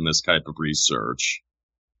involved in this type of research.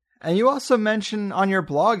 And you also mentioned on your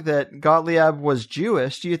blog that Gottlieb was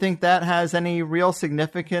Jewish. Do you think that has any real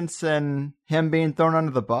significance in him being thrown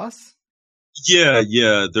under the bus? Yeah.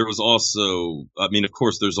 There was also, of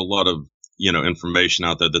course, there's a lot of, information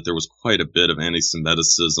out there that there was quite a bit of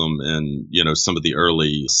anti-Semitism in, some of the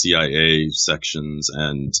early CIA sections.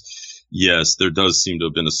 And yes, there does seem to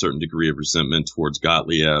have been a certain degree of resentment towards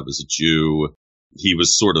Gottlieb as a Jew. He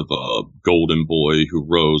was sort of a golden boy who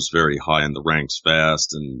rose very high in the ranks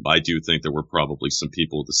fast. And I do think there were probably some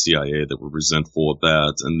people at the CIA that were resentful of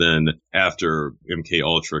that. And then after MK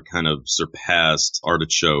Ultra kind of surpassed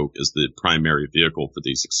Artichoke as the primary vehicle for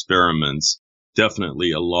these experiments,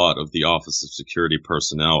 definitely a lot of the Office of Security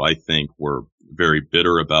personnel, I think, were very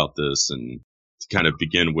bitter about this. And to kind of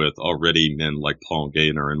begin with, already men like Paul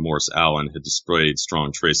Gaynor and Morris Allen had displayed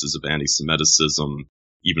strong traces of anti-Semitism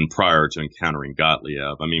even prior to encountering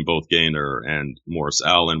Gottlieb. Both Gaynor and Morris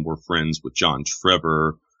Allen were friends with John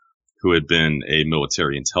Trevor, who had been a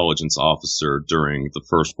military intelligence officer during the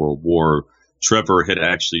First World War. Trevor had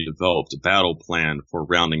actually developed a battle plan for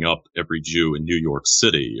rounding up every Jew in New York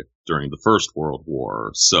City during the First World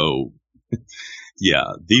War. So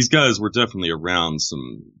Yeah, these guys were definitely around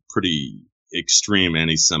some pretty extreme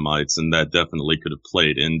anti-Semites, and that definitely could have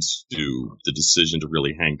played into the decision to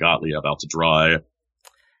really hang Gottlieb out to dry.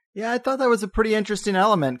 Yeah, I thought that was a pretty interesting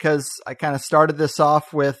element because I kind of started this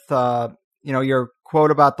off with, your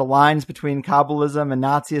quote about the lines between Kabbalism and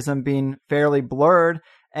Nazism being fairly blurred.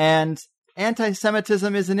 And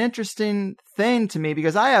anti-Semitism is an interesting thing to me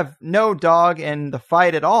because I have no dog in the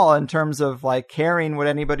fight at all in terms of like caring what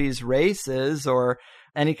anybody's race is or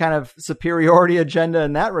any kind of superiority agenda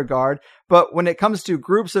in that regard. But when it comes to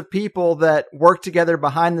groups of people that work together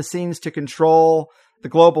behind the scenes to control the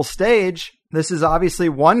global stage, this is obviously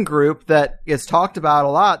one group that gets talked about a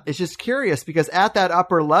lot. It's just curious because at that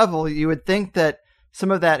upper level, you would think that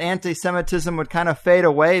some of that anti-Semitism would kind of fade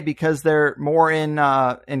away because they're more in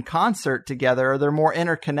concert together or they're more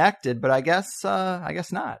interconnected. But I guess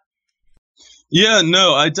not. Yeah,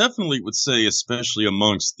 no, I definitely would say, especially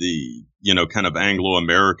amongst the, kind of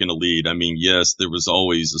Anglo-American elite. I mean, yes, there was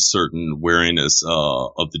always a certain wariness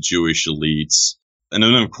of the Jewish elites. And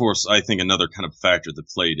then, of course, I think another kind of factor that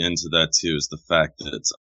played into that, too, is the fact that,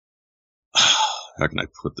 how can I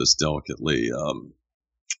put this delicately?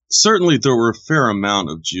 Certainly, there were a fair amount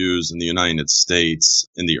of Jews in the United States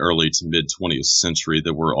in the early to mid 20th century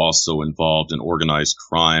that were also involved in organized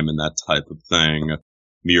crime and that type of thing.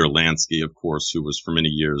 Meir Lansky, of course, who was for many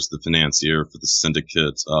years the financier for the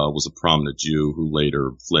syndicate, was a prominent Jew who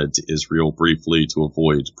later fled to Israel briefly to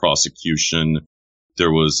avoid prosecution.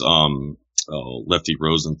 There was Lefty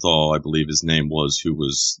Rosenthal, I believe his name was, who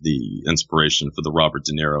was the inspiration for the Robert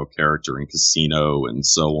De Niro character in Casino and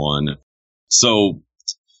so on. So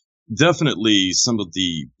definitely some of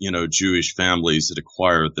the, Jewish families had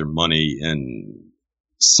acquired their money in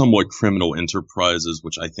somewhat criminal enterprises,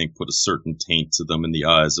 which I think put a certain taint to them in the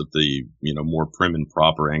eyes of the, more prim and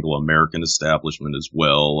proper Anglo-American establishment as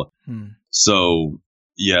well. So,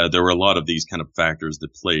 yeah, there were a lot of these kind of factors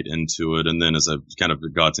that played into it. And then as I kind of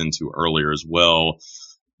got into earlier as well,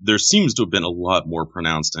 there seems to have been a lot more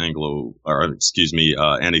pronounced anti-Semitism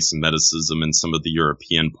in some of the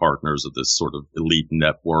European partners of this sort of elite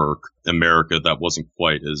network. America, that wasn't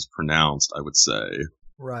quite as pronounced, I would say.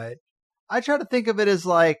 Right. I try to think of it as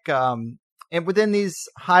like, and within these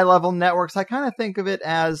high level networks, I kind of think of it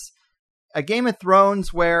as a Game of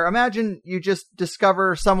Thrones where imagine you just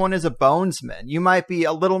discover someone is a bonesman. You might be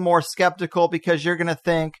a little more skeptical because you're going to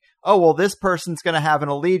think, oh, well, this person's going to have an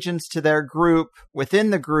allegiance to their group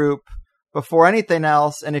within the group before anything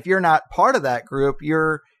else. And if you're not part of that group,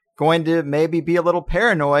 you're going to maybe be a little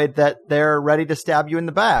paranoid that they're ready to stab you in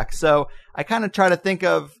the back. So I kind of try to think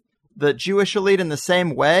of the Jewish elite in the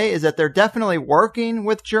same way, is that they're definitely working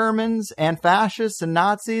with Germans and fascists and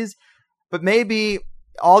Nazis, but maybe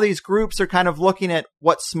all these groups are kind of looking at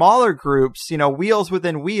what smaller groups, wheels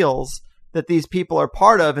within wheels that these people are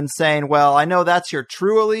part of and saying, well, I know that's your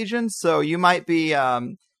true allegiance. So you might be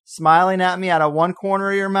smiling at me out of one corner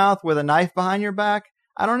of your mouth with a knife behind your back.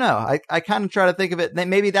 I don't know. I kind of try to think of it.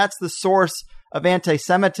 Maybe that's the source of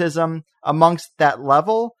anti-Semitism amongst that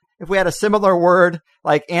level. If we had a similar word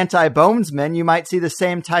like anti-bonesman, you might see the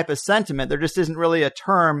same type of sentiment. There just isn't really a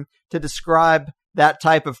term to describe that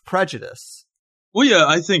type of prejudice. Well, yeah,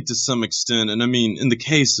 I think to some extent, and I mean, in the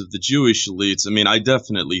case of the Jewish elites, I mean, I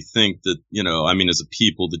definitely think that, as a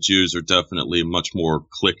people, the Jews are definitely much more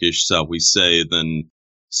cliquish, shall we say, than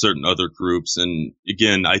certain other groups. And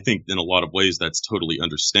again, I think in a lot of ways that's totally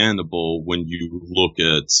understandable when you look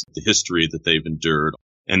at the history that they've endured.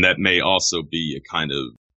 And that may also be a kind of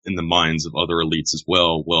in the minds of other elites as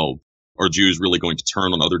well. Well, are Jews really going to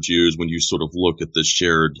turn on other Jews when you sort of look at the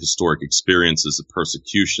shared historic experiences of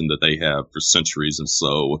persecution that they have for centuries? And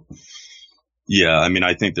so, yeah, I mean,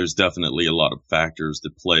 I think there's definitely a lot of factors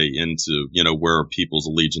that play into, where people's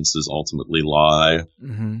allegiances ultimately lie.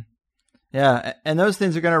 Mm-hmm. Yeah, and those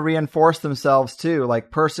things are going to reinforce themselves too.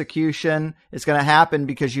 Like persecution is going to happen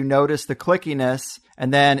because you notice the clickiness,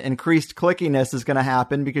 and then increased clickiness is going to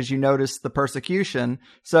happen because you notice the persecution.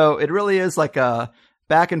 So it really is like a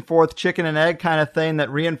back and forth chicken and egg kind of thing that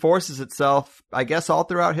reinforces itself, I guess, all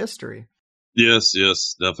throughout history. Yes,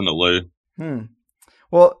 definitely.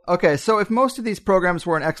 Well, okay, so if most of these programs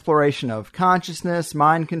were an exploration of consciousness,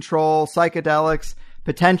 mind control, psychedelics,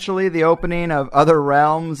 potentially the opening of other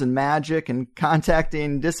realms and magic and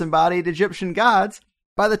contacting disembodied Egyptian gods,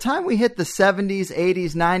 by the time we hit the 70s,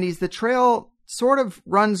 80s, 90s, the trail sort of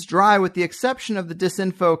runs dry with the exception of the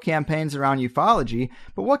disinfo campaigns around ufology.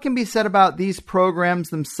 But what can be said about these programs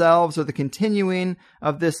themselves or the continuing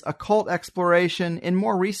of this occult exploration in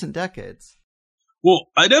more recent decades? Well,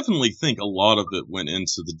 I definitely think a lot of it went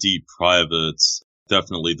into the deep privates.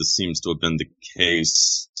 definitely this seems to have been the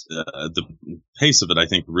case. The pace of it, I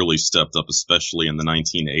think, really stepped up, especially in the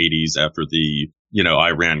 1980s after the,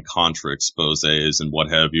 Iran-Contra exposés and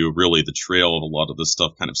what have you. Really, the trail of a lot of this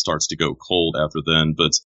stuff kind of starts to go cold after then.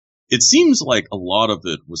 But it seems like a lot of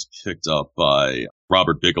it was picked up by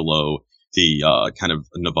Robert Bigelow, the kind of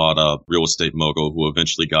Nevada real estate mogul who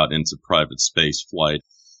eventually got into private space flight.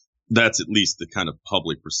 That's at least the kind of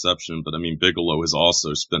public perception. But I mean, Bigelow has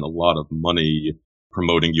also spent a lot of money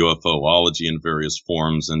promoting UFOlogy in various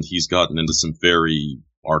forms, and he's gotten into some very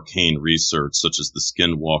arcane research, such as the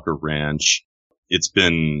Skinwalker Ranch. It's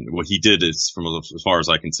been, what he did is, from as far as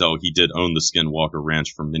I can tell, he did own the Skinwalker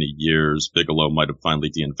Ranch for many years. Bigelow might have finally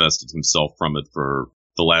de-invested himself from it for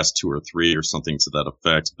the last 2 or 3 or something to that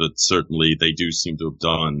effect, but certainly they do seem to have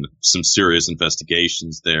done some serious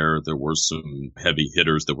investigations there. There were some heavy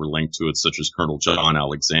hitters that were linked to it, such as Colonel John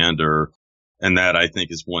Alexander. And that, I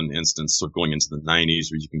think, is one instance, sort of going into the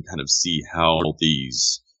 90s, where you can kind of see how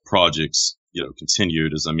these projects,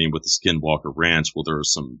 continued. As I mean, with the Skinwalker Ranch, well, there are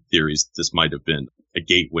some theories that this might have been a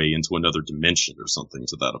gateway into another dimension or something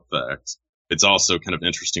to that effect. It's also kind of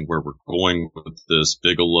interesting where we're going with this.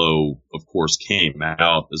 Bigelow, of course, came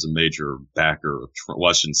out as a major backer of Trump. Well,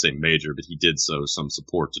 I shouldn't say major, but he did some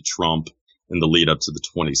support to Trump in the lead up to the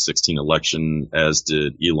 2016 election, as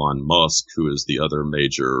did Elon Musk, who is the other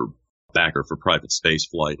major backer for private space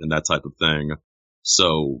flight and that type of thing.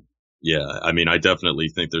 So, yeah, I mean, I definitely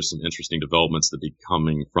think there's some interesting developments that be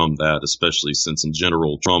coming from that, especially since in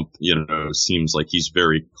general, Trump, seems like he's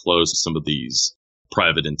very close to some of these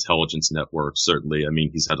private intelligence networks. Certainly, I mean,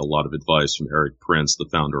 he's had a lot of advice from Eric Prince, the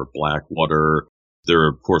founder of Blackwater. There are,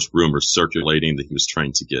 of course, rumors circulating that he was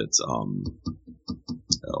trying to get,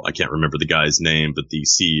 I can't remember the guy's name, but the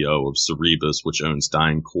CEO of Cerebus, which owns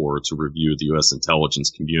DynCorp, to review the U.S. intelligence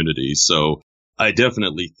community. So I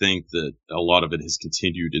definitely think that a lot of it has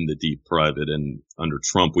continued in the deep private, and under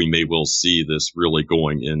Trump, we may well see this really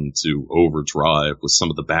going into overdrive with some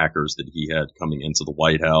of the backers that he had coming into the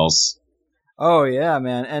White House. Oh, yeah,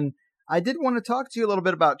 man. And I did want to talk to you a little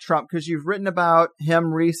bit about Trump, because you've written about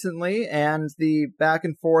him recently and the back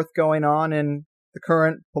and forth going on in the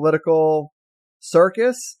current political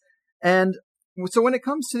circus. And so when it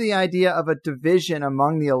comes to the idea of a division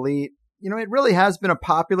among the elite, it really has been a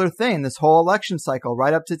popular thing this whole election cycle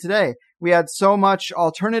right up to today. We had so much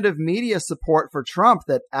alternative media support for Trump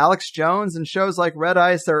that Alex Jones and shows like Red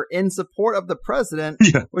Ice are in support of the president,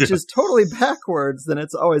 which is totally backwards than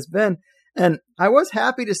it's always been. And I was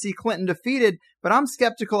happy to see Clinton defeated, but I'm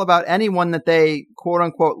skeptical about anyone that they, quote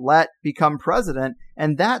unquote, let become president.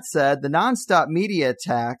 And that said, the nonstop media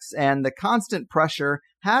attacks and the constant pressure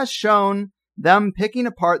has shown them picking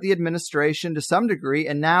apart the administration to some degree.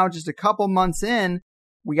 And now, just a couple months in,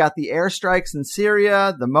 we got the airstrikes in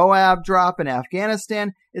Syria, the Moab drop in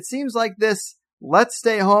Afghanistan. It seems like this let's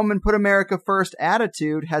stay home and put America first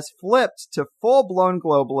attitude has flipped to full-blown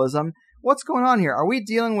globalism. What's going on here? Are we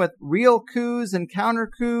dealing with real coups and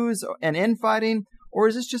counter coups and infighting, or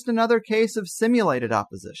is this just another case of simulated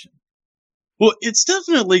opposition? Well, it's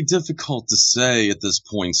definitely difficult to say at this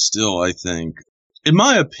point still, I think. In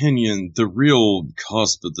my opinion, the real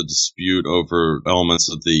cusp of the dispute over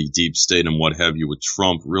elements of the deep state and what have you with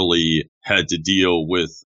Trump really had to deal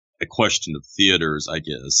with a question of theaters, I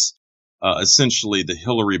guess. Essentially, the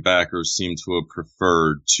Hillary backers seem to have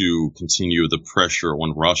preferred to continue the pressure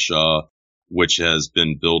on Russia, which has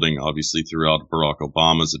been building, obviously, throughout Barack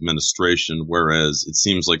Obama's administration, whereas it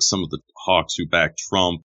seems like some of the hawks who backed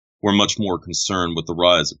Trump were much more concerned with the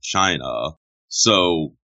rise of China.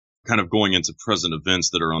 So, kind of going into present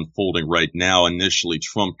events that are unfolding right now, initially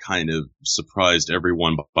Trump kind of surprised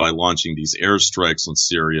everyone by launching these airstrikes on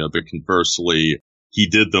Syria, but conversely, he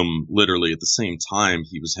did them literally at the same time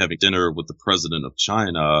he was having dinner with the president of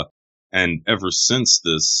China. And ever since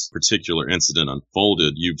this particular incident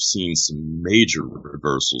unfolded, you've seen some major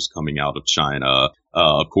reversals coming out of China.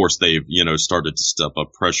 Of course, they've, started to step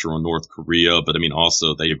up pressure on North Korea, but I mean,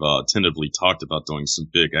 also they've tentatively talked about doing some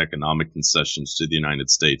big economic concessions to the United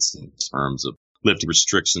States in terms of lifting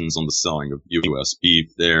restrictions on the selling of U.S.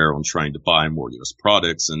 beef there, on trying to buy more U.S.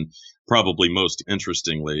 products, and probably most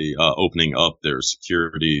interestingly, opening up their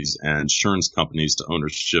securities and insurance companies to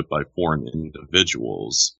ownership by foreign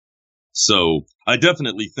individuals. So I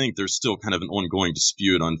definitely think there's still kind of an ongoing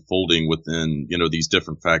dispute unfolding within, these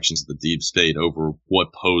different factions of the deep state over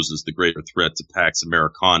what poses the greater threat to Pax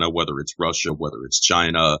Americana, whether it's Russia, whether it's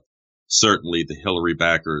China. Certainly the Hillary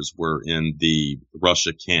backers were in the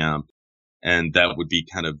Russia camp, and that would be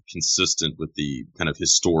kind of consistent with the kind of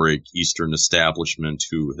historic Eastern establishment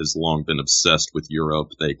who has long been obsessed with Europe.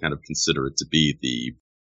 They kind of consider it to be the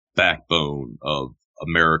backbone of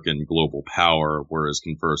American global power, whereas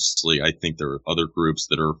conversely, I think there are other groups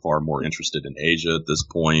that are far more interested in Asia at this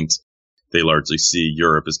point. They largely see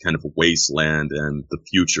Europe as kind of a wasteland and the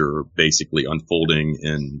future basically unfolding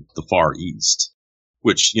in the Far East,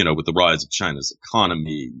 which, with the rise of China's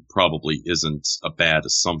economy probably isn't a bad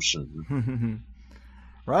assumption.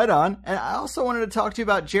 Right on. And I also wanted to talk to you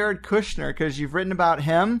about Jared Kushner, because you've written about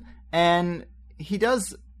him, and he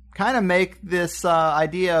does kind of make this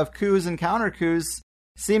idea of coups and counter coups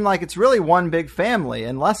seem like it's really one big family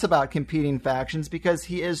and less about competing factions, because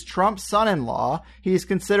he is Trump's son-in-law. He's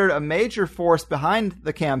considered a major force behind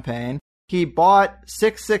the campaign. He bought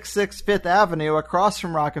 666 Fifth Avenue across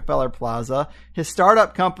from Rockefeller Plaza. His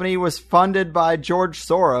startup company was funded by George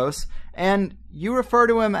Soros. And you refer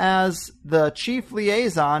to him as the chief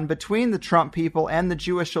liaison between the Trump people and the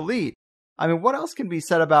Jewish elite. I mean, what else can be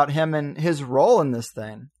said about him and his role in this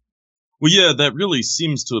thing? Well, yeah, that really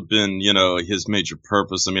seems to have been, his major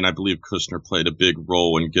purpose. I mean, I believe Kushner played a big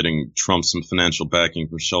role in getting Trump some financial backing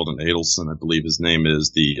from Sheldon Adelson. I believe his name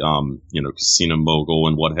is the, casino mogul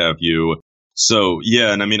and what have you. So,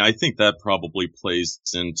 yeah, and I mean, I think that probably plays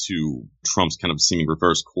into Trump's kind of seeming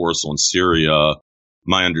reverse course on Syria.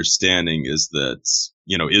 My understanding is that,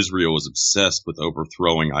 Israel is obsessed with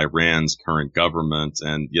overthrowing Iran's current government.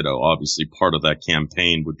 And, obviously part of that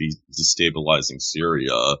campaign would be destabilizing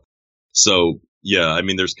Syria. So, yeah, I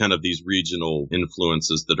mean, there's kind of these regional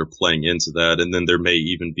influences that are playing into that. And then there may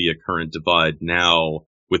even be a current divide now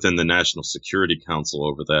within the National Security Council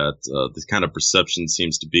over that. The kind of perception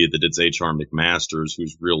seems to be that it's H.R. McMaster's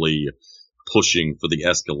who's really pushing for the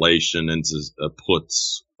escalation and to put,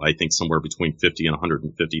 I think, somewhere between 50 and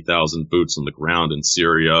 150,000 boots on the ground in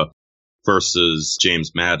Syria, versus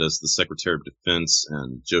James Mattis, the Secretary of Defense,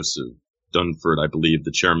 and Joseph Dunford, I believe,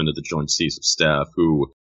 the chairman of the Joint Chiefs of Staff,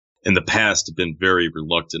 who in the past have been very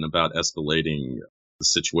reluctant about escalating the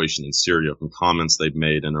situation in Syria from comments they've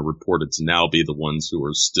made, and are reported to now be the ones who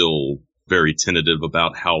are still very tentative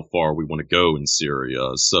about how far we want to go in Syria.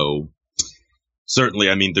 So certainly,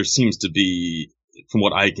 I mean, there seems to be, from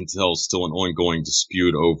what I can tell, still an ongoing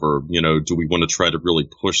dispute over, do we want to try to really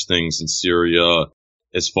push things in Syria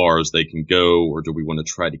as far as they can go, or do we want to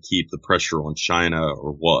try to keep the pressure on China,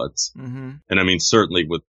 or what? Mm-hmm. And I mean, certainly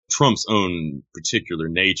with Trump's own particular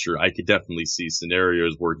nature, I could definitely see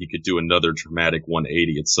scenarios where he could do another dramatic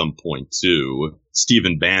 180 at some point too.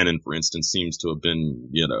 Stephen Bannon, for instance, seems to have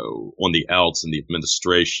been, on the outs in the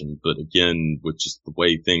administration, but again, with just the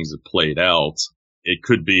way things have played out, it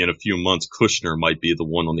could be in a few months Kushner might be the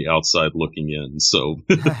one on the outside looking in. So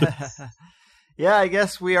yeah, I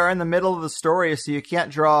guess we are in the middle of the story, so you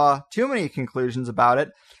can't draw too many conclusions about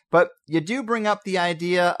it. But you do bring up the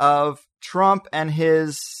idea of Trump and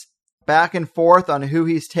his back and forth on who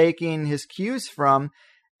he's taking his cues from.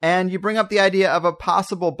 And you bring up the idea of a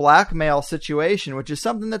possible blackmail situation, which is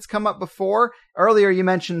something that's come up before. Earlier, you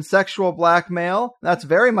mentioned sexual blackmail. That's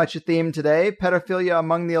very much a theme today. Pedophilia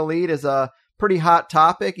among the elite is a pretty hot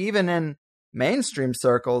topic, even in mainstream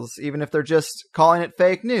circles, even if they're just calling it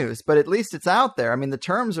fake news. But at least it's out there. I mean, the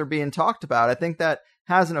terms are being talked about. I think that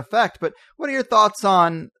has an effect. But what are your thoughts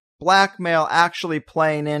on blackmail actually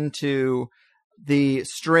playing into the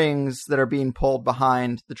strings that are being pulled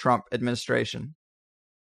behind the Trump administration?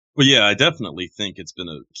 Well, yeah, I definitely think it's been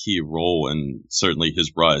a key role in certainly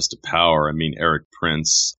his rise to power. I mean, Eric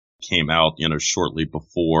Prince came out, shortly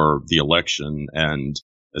before the election and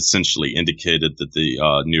essentially indicated that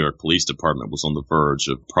the New York Police Department was on the verge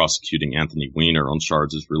of prosecuting Anthony Weiner on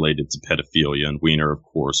charges related to pedophilia. And Weiner, of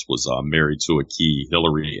course, was married to a key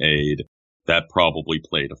Hillary aide. That probably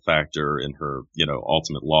played a factor in her,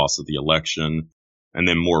 ultimate loss of the election. And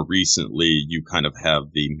then more recently, you kind of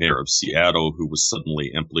have the mayor of Seattle, who was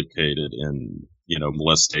suddenly implicated in,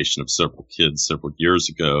 molestation of several kids several years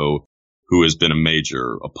ago, who has been a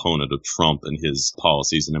major opponent of Trump and his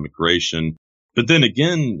policies in immigration. But then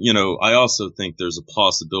again, I also think there's a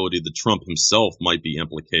possibility that Trump himself might be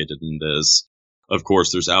implicated in this. Of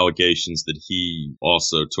course, there's allegations that he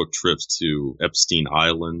also took trips to Epstein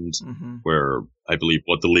Island, where I believe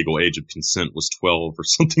the legal age of consent was 12 or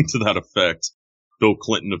something to that effect. Bill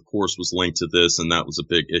Clinton, of course, was linked to this, and that was a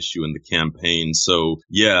big issue in the campaign. So,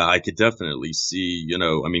 yeah, I could definitely see,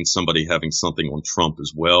 somebody having something on Trump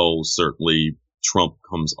as well. Certainly, Trump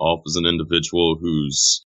comes off as an individual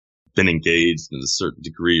who's been engaged in a certain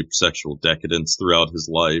degree of sexual decadence throughout his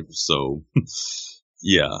life. So,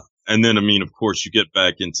 yeah. And then, of course, you get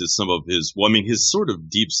back into some of his sort of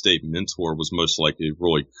deep state mentor was most likely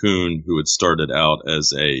Roy Cohn, who had started out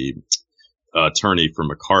as a attorney for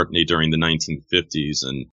McCartney during the 1950s.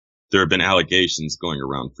 And there have been allegations going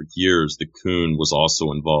around for years that Kuhn was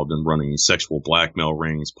also involved in running sexual blackmail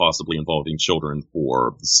rings, possibly involving children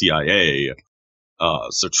for the CIA.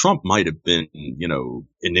 So Trump might have been,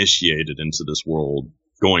 initiated into this world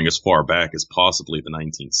going as far back as possibly the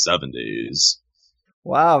 1970s.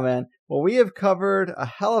 Wow, man. Well, we have covered a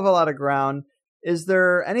hell of a lot of ground. Is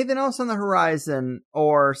there anything else on the horizon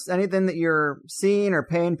or anything that you're seeing or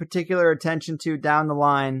paying particular attention to down the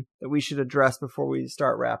line that we should address before we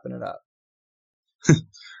start wrapping it up?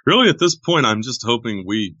 Really, at this point, I'm just hoping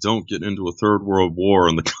we don't get into a third world war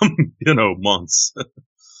in the coming, months.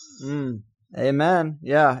 Amen.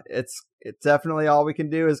 Yeah, it's definitely all we can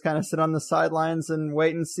do is kind of sit on the sidelines and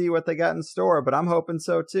wait and see what they got in store. But I'm hoping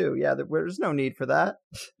so too. Yeah, there's no need for that.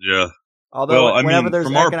 Yeah. Although whenever there's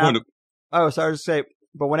from our point of sorry to say,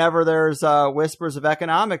 but whenever there's whispers of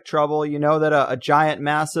economic trouble, you know that a giant,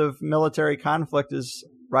 massive military conflict is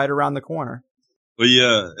right around the corner. Well,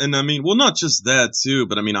 yeah, and not just that too,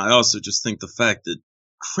 but I also just think the fact that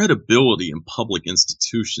credibility in public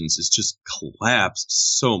institutions has just collapsed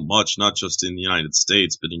so much, not just in the United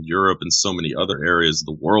States, but in Europe and so many other areas of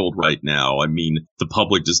the world right now. The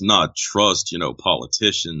public does not trust,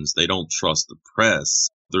 politicians. They don't trust the press.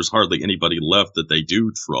 There's hardly anybody left that they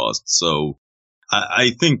do trust. So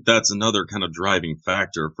I think that's another kind of driving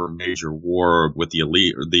factor for a major war with the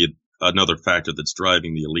elite, or another factor that's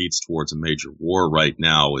driving the elites towards a major war right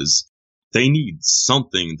now is they need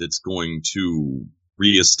something that's going to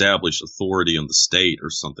reestablish authority in the state or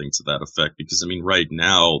something to that effect. Because, right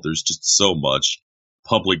now there's just so much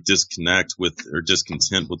public discontent with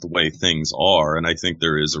the way things are. And I think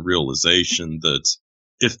there is a realization that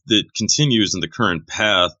if it continues in the current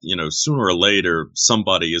path, sooner or later,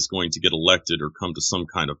 somebody is going to get elected or come to some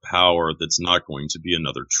kind of power that's not going to be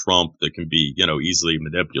another Trump that can be, easily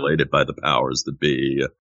manipulated by the powers that be.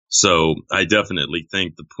 So I definitely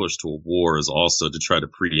think the push to a war is also to try to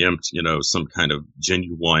preempt, some kind of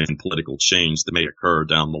genuine political change that may occur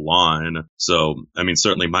down the line. So,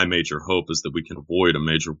 certainly my major hope is that we can avoid a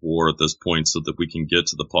major war at this point so that we can get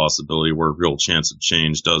to the possibility where a real chance of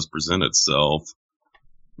change does present itself.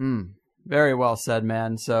 Very well said,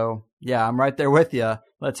 man. So, yeah, I'm right there with you.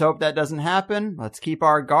 Let's hope that doesn't happen. Let's keep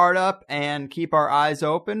our guard up and keep our eyes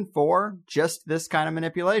open for just this kind of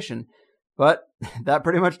manipulation. But that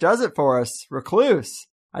pretty much does it for us. Recluse,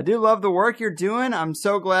 I do love the work you're doing. I'm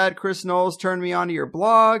so glad Chris Knowles turned me onto your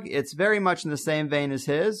blog. It's very much in the same vein as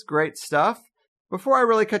his. Great stuff. Before I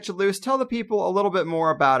really cut you loose, tell the people a little bit more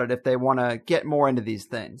about it if they want to get more into these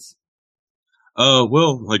things.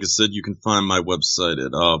 Well, like I said, you can find my website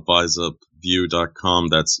at visupview.com.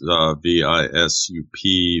 That's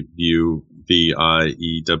VISUP view,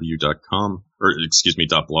 VIEW.com, or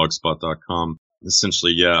 .blogspot.com.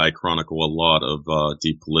 Essentially, yeah, I chronicle a lot of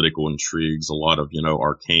deep political intrigues, a lot of,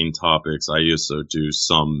 arcane topics. I also do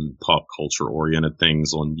some pop culture oriented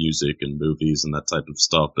things on music and movies and that type of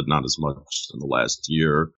stuff, but not as much in the last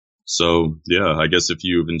year. So, yeah, I guess if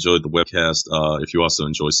you've enjoyed the webcast, if you also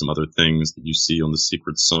enjoy some other things that you see on The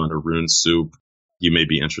Secret Sun or Rune Soup, you may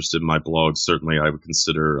be interested in my blog. Certainly, I would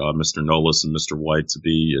consider Mr. Knowles and Mr. White to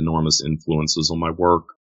be enormous influences on my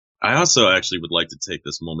work. I also actually would like to take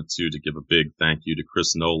this moment, too, to give a big thank you to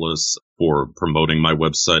Chris Knowles for promoting my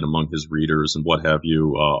website among his readers and what have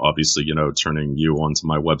you. Obviously, turning you onto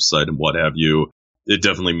my website and what have you. It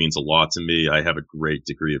definitely means a lot to me. I have a great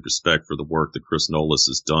degree of respect for the work that Chris Knowles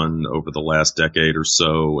has done over the last decade or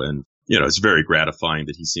so. And, it's very gratifying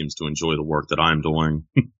that he seems to enjoy the work that I'm doing.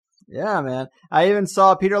 Yeah, man. I even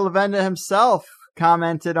saw Peter Levenda himself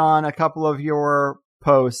commented on a couple of your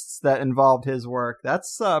posts that involved his work.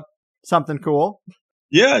 That's something cool.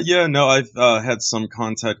 Yeah, no, I've had some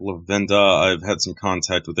contact with Levenda. I've had some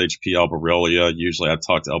contact with H.P. Albarelia. Usually I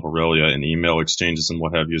talk to Albarelia in email exchanges and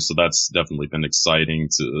what have you, so that's definitely been exciting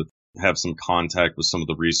to have some contact with some of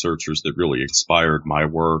the researchers that really inspired my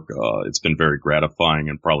work. It's been very gratifying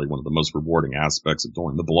and probably one of the most rewarding aspects of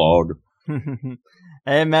doing the blog.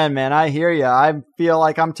 Amen, man. I hear you. I feel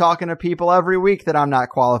like I'm talking to people every week that I'm not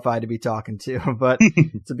qualified to be talking to, but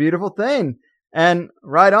it's a beautiful thing. And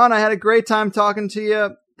right on, I had a great time talking to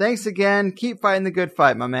you. Thanks again. Keep fighting the good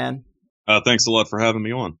fight, my man. Thanks a lot for having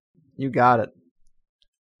me on. You got it.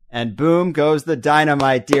 And boom goes the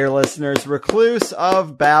dynamite, dear listeners. Recluse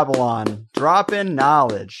of Babylon. Drop in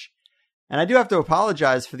knowledge. And I do have to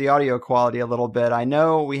apologize for the audio quality a little bit. I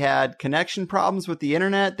know we had connection problems with the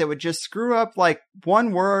internet that would just screw up like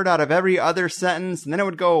one word out of every other sentence, and then it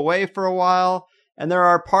would go away for a while. And there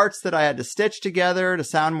are parts that I had to stitch together to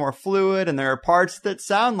sound more fluid, and there are parts that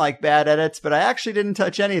sound like bad edits, but I actually didn't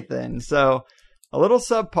touch anything. So a little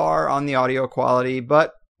subpar on the audio quality,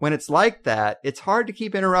 but when it's like that, it's hard to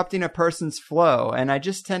keep interrupting a person's flow. And I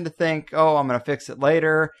just tend to think, oh, I'm going to fix it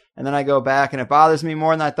later. And then I go back and it bothers me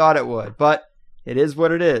more than I thought it would. But it is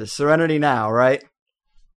what it is. Serenity now, right?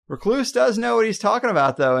 Recluse does know what he's talking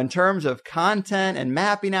about, though, in terms of content and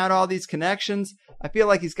mapping out all these connections. I feel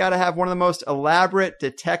like he's got to have one of the most elaborate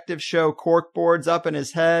detective show corkboards up in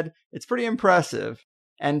his head. It's pretty impressive.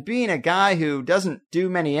 And being a guy who doesn't do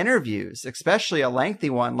many interviews, especially a lengthy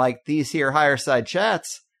one like these here Higher Side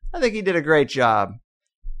Chats, I think he did a great job.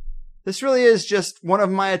 This really is just one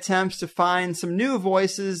of my attempts to find some new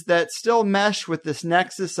voices that still mesh with this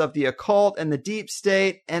nexus of the occult and the deep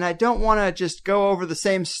state, and I don't want to just go over the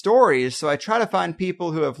same stories, so I try to find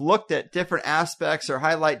people who have looked at different aspects or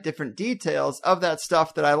highlight different details of that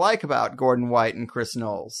stuff that I like about Gordon White and Chris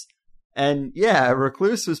Knowles. And yeah,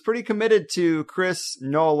 Recluse was pretty committed to Chris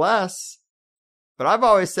Knowles, but I've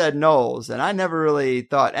always said Knowles, and I never really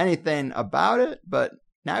thought anything about it, but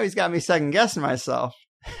now he's got me second guessing myself.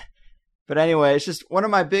 But anyway, it's just one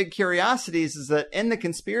of my big curiosities is that in the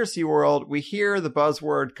conspiracy world, we hear the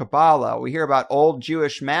buzzword Kabbalah. We hear about old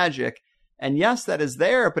Jewish magic. And yes, that is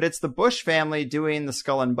there, but it's the Bush family doing the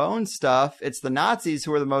skull and bones stuff. It's the Nazis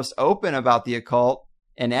who are the most open about the occult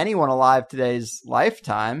in anyone alive today's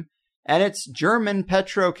lifetime. And it's German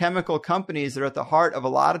petrochemical companies that are at the heart of a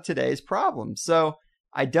lot of today's problems. So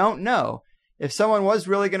I don't know. If someone was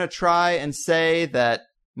really going to try and say that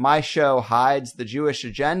my show hides the Jewish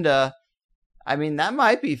agenda, I mean, that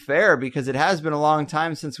might be fair because it has been a long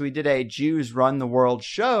time since we did a Jews Run the World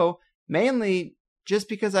show, mainly just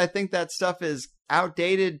because I think that stuff is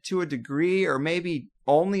outdated to a degree or maybe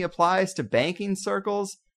only applies to banking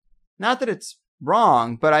circles. Not that it's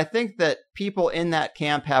wrong, but I think that people in that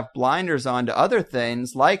camp have blinders on to other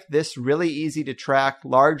things like this really easy to track,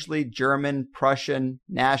 largely German, Prussian,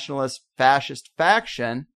 nationalist, fascist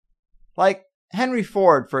faction. Like Henry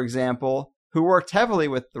Ford, for example, who worked heavily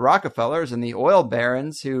with the Rockefellers and the oil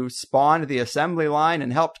barons who spawned the assembly line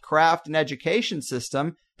and helped craft an education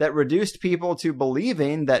system that reduced people to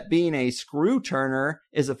believing that being a screw turner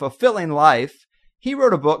is a fulfilling life. He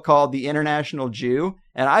wrote a book called The International Jew,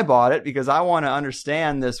 and I bought it because I want to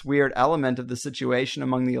understand this weird element of the situation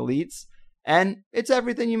among the elites. And it's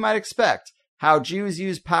everything you might expect. How Jews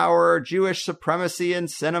use power, Jewish supremacy in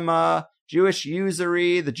cinema, Jewish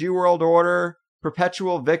usury, the Jew world order,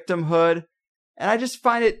 perpetual victimhood. And I just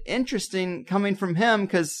find it interesting coming from him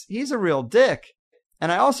because he's a real dick.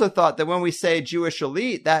 And I also thought that when we say Jewish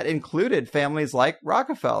elite, that included families like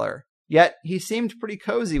Rockefeller. Yet he seemed pretty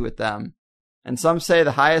cozy with them. And some say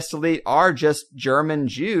the highest elite are just German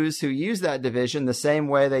Jews who use that division the same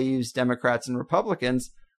way they use Democrats and Republicans.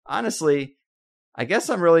 Honestly, I guess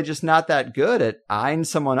I'm really just not that good at eyeing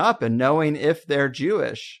someone up and knowing if they're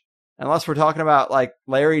Jewish. Unless we're talking about like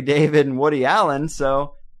Larry David and Woody Allen,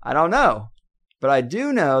 so I don't know. But I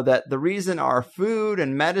do know that the reason our food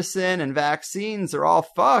and medicine and vaccines are all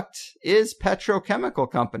fucked is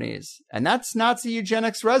petrochemical companies. And that's Nazi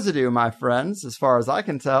eugenics residue, my friends, as far as I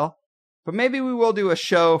can tell. But maybe we will do a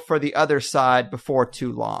show for the other side before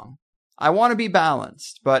too long. I want to be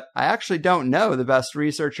balanced, but I actually don't know the best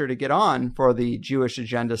researcher to get on for the Jewish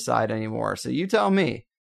agenda side anymore, so you tell me.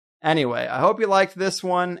 Anyway, I hope you liked this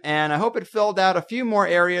one, and I hope it filled out a few more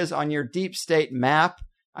areas on your deep state map.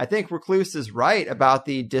 I think Recluse is right about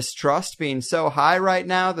the distrust being so high right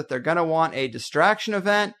now that they're going to want a distraction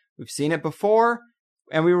event. We've seen it before.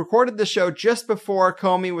 And we recorded the show just before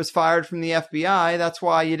Comey was fired from the FBI. That's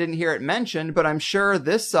why you didn't hear it mentioned. But I'm sure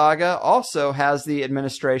this saga also has the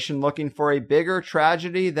administration looking for a bigger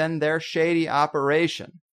tragedy than their shady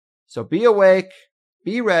operation. So be awake.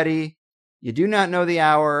 Be ready. You do not know the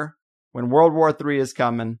hour when World War III is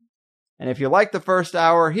coming. And if you like the first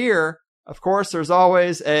hour here, of course, there's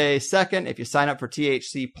always a second. If you sign up for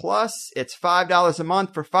THC Plus, it's $5 a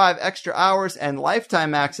month for 5 extra hours and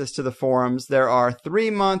lifetime access to the forums. There are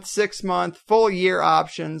 3-month, 6-month, full year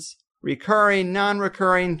options, recurring,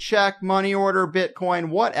 non-recurring, check, money order, Bitcoin,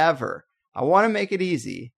 whatever. I want to make it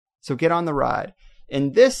easy, so get on the ride.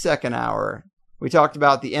 In this second hour, we talked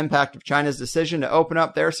about the impact of China's decision to open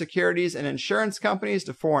up their securities and insurance companies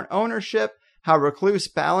to foreign ownership, how Recluse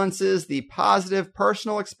balances the positive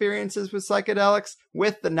personal experiences with psychedelics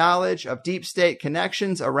with the knowledge of deep state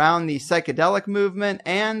connections around the psychedelic movement,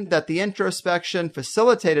 and that the introspection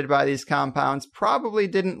facilitated by these compounds probably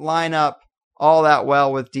didn't line up all that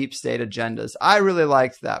well with deep state agendas. I really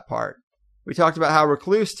liked that part. We talked about how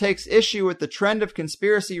Recluse takes issue with the trend of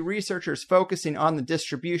conspiracy researchers focusing on the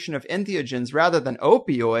distribution of entheogens rather than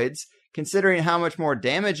opioids, considering how much more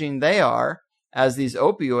damaging they are, as these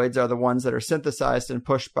opioids are the ones that are synthesized and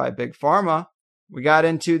pushed by Big Pharma. We got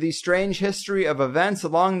into the strange history of events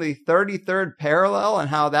along the 33rd parallel and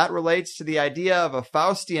how that relates to the idea of a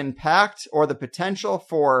Faustian pact or the potential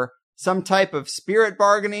for some type of spirit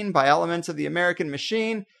bargaining by elements of the American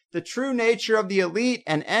machine, the true nature of the elite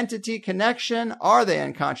and entity connection. Are they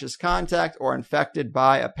in conscious contact or infected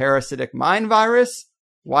by a parasitic mind virus?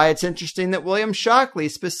 Why it's interesting that William Shockley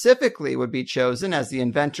specifically would be chosen as the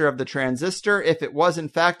inventor of the transistor if it was in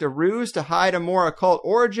fact a ruse to hide a more occult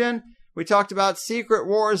origin. We talked about Secret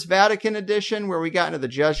Wars Vatican Edition, where we got into the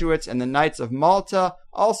Jesuits and the Knights of Malta,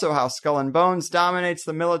 also how Skull and Bones dominates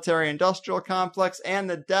the military-industrial complex, and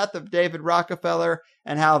the death of David Rockefeller,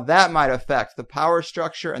 and how that might affect the power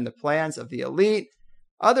structure and the plans of the elite.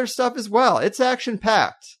 Other stuff as well. It's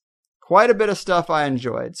action-packed. Quite a bit of stuff I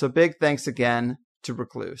enjoyed, so big thanks again to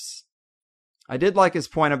Recluse. I did like his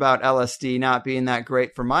point about LSD not being that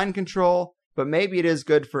great for mind control, but maybe it is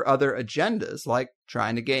good for other agendas, like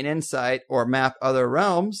trying to gain insight or map other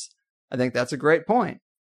realms. I think that's a great point.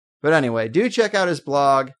 But anyway, do check out his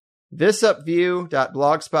blog,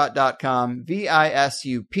 visupview.blogspot.com,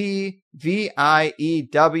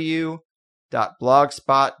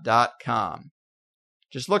 visupview.blogspot.com.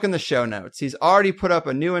 Just look in the show notes. He's already put up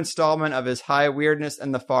a new installment of his High Weirdness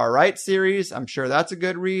and the Far Right series. I'm sure that's a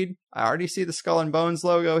good read. I already see the Skull and Bones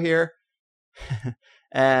logo here.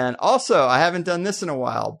 And also, I haven't done this in a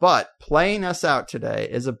while, but playing us out today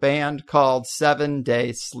is a band called 7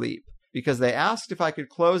 Day Sleep, because they asked if I could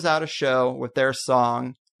close out a show with their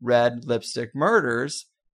song, Red Lipstick Murders,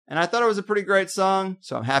 and I thought it was a pretty great song,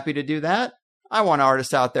 so I'm happy to do that. I want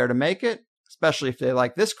artists out there to make it, especially if they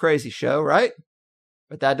like this crazy show, right?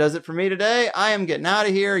 But that does it for me today. I am getting out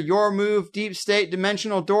of here. Your move, deep state,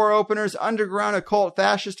 dimensional door openers, underground occult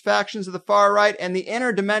fascist factions of the far right, and the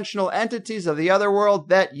interdimensional entities of the other world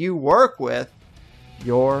that you work with.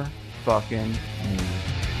 Your fucking move.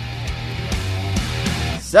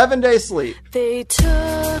 7 Day Sleep. They took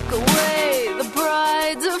away the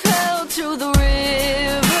brides of hell to the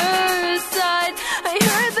riverside. I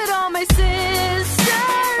heard that all my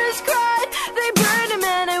sisters cried. They burned him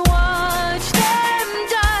and I watched them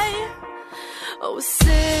die. Oh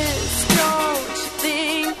sis, don't you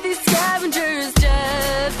think these scavengers'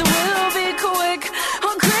 death will be quick?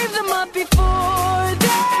 I'll crave them up before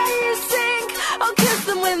they sink. I'll kiss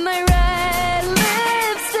them with my red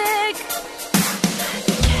lipstick.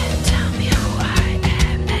 You can't tell me who I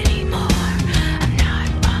am anymore. I'm not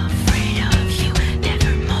afraid of you,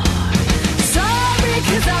 nevermore. Sorry,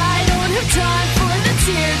 'cause I don't have time for the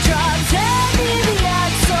teardrops. Hand me the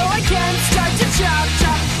axe so I can start to chop.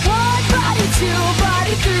 1 body, 2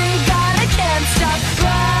 body, 3. God, I can't stop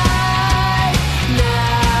right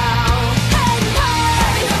now. And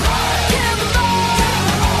give them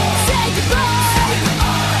all, say goodbye.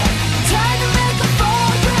 Time to make a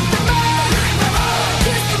fall, rip them up,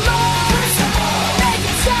 kiss them all, make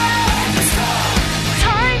it stop.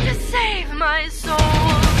 Time to save my soul.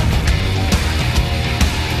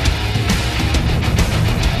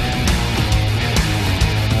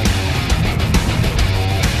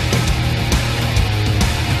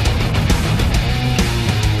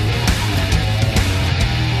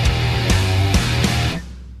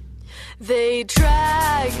 They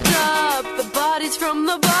dragged up the bodies from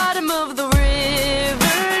the bottom of the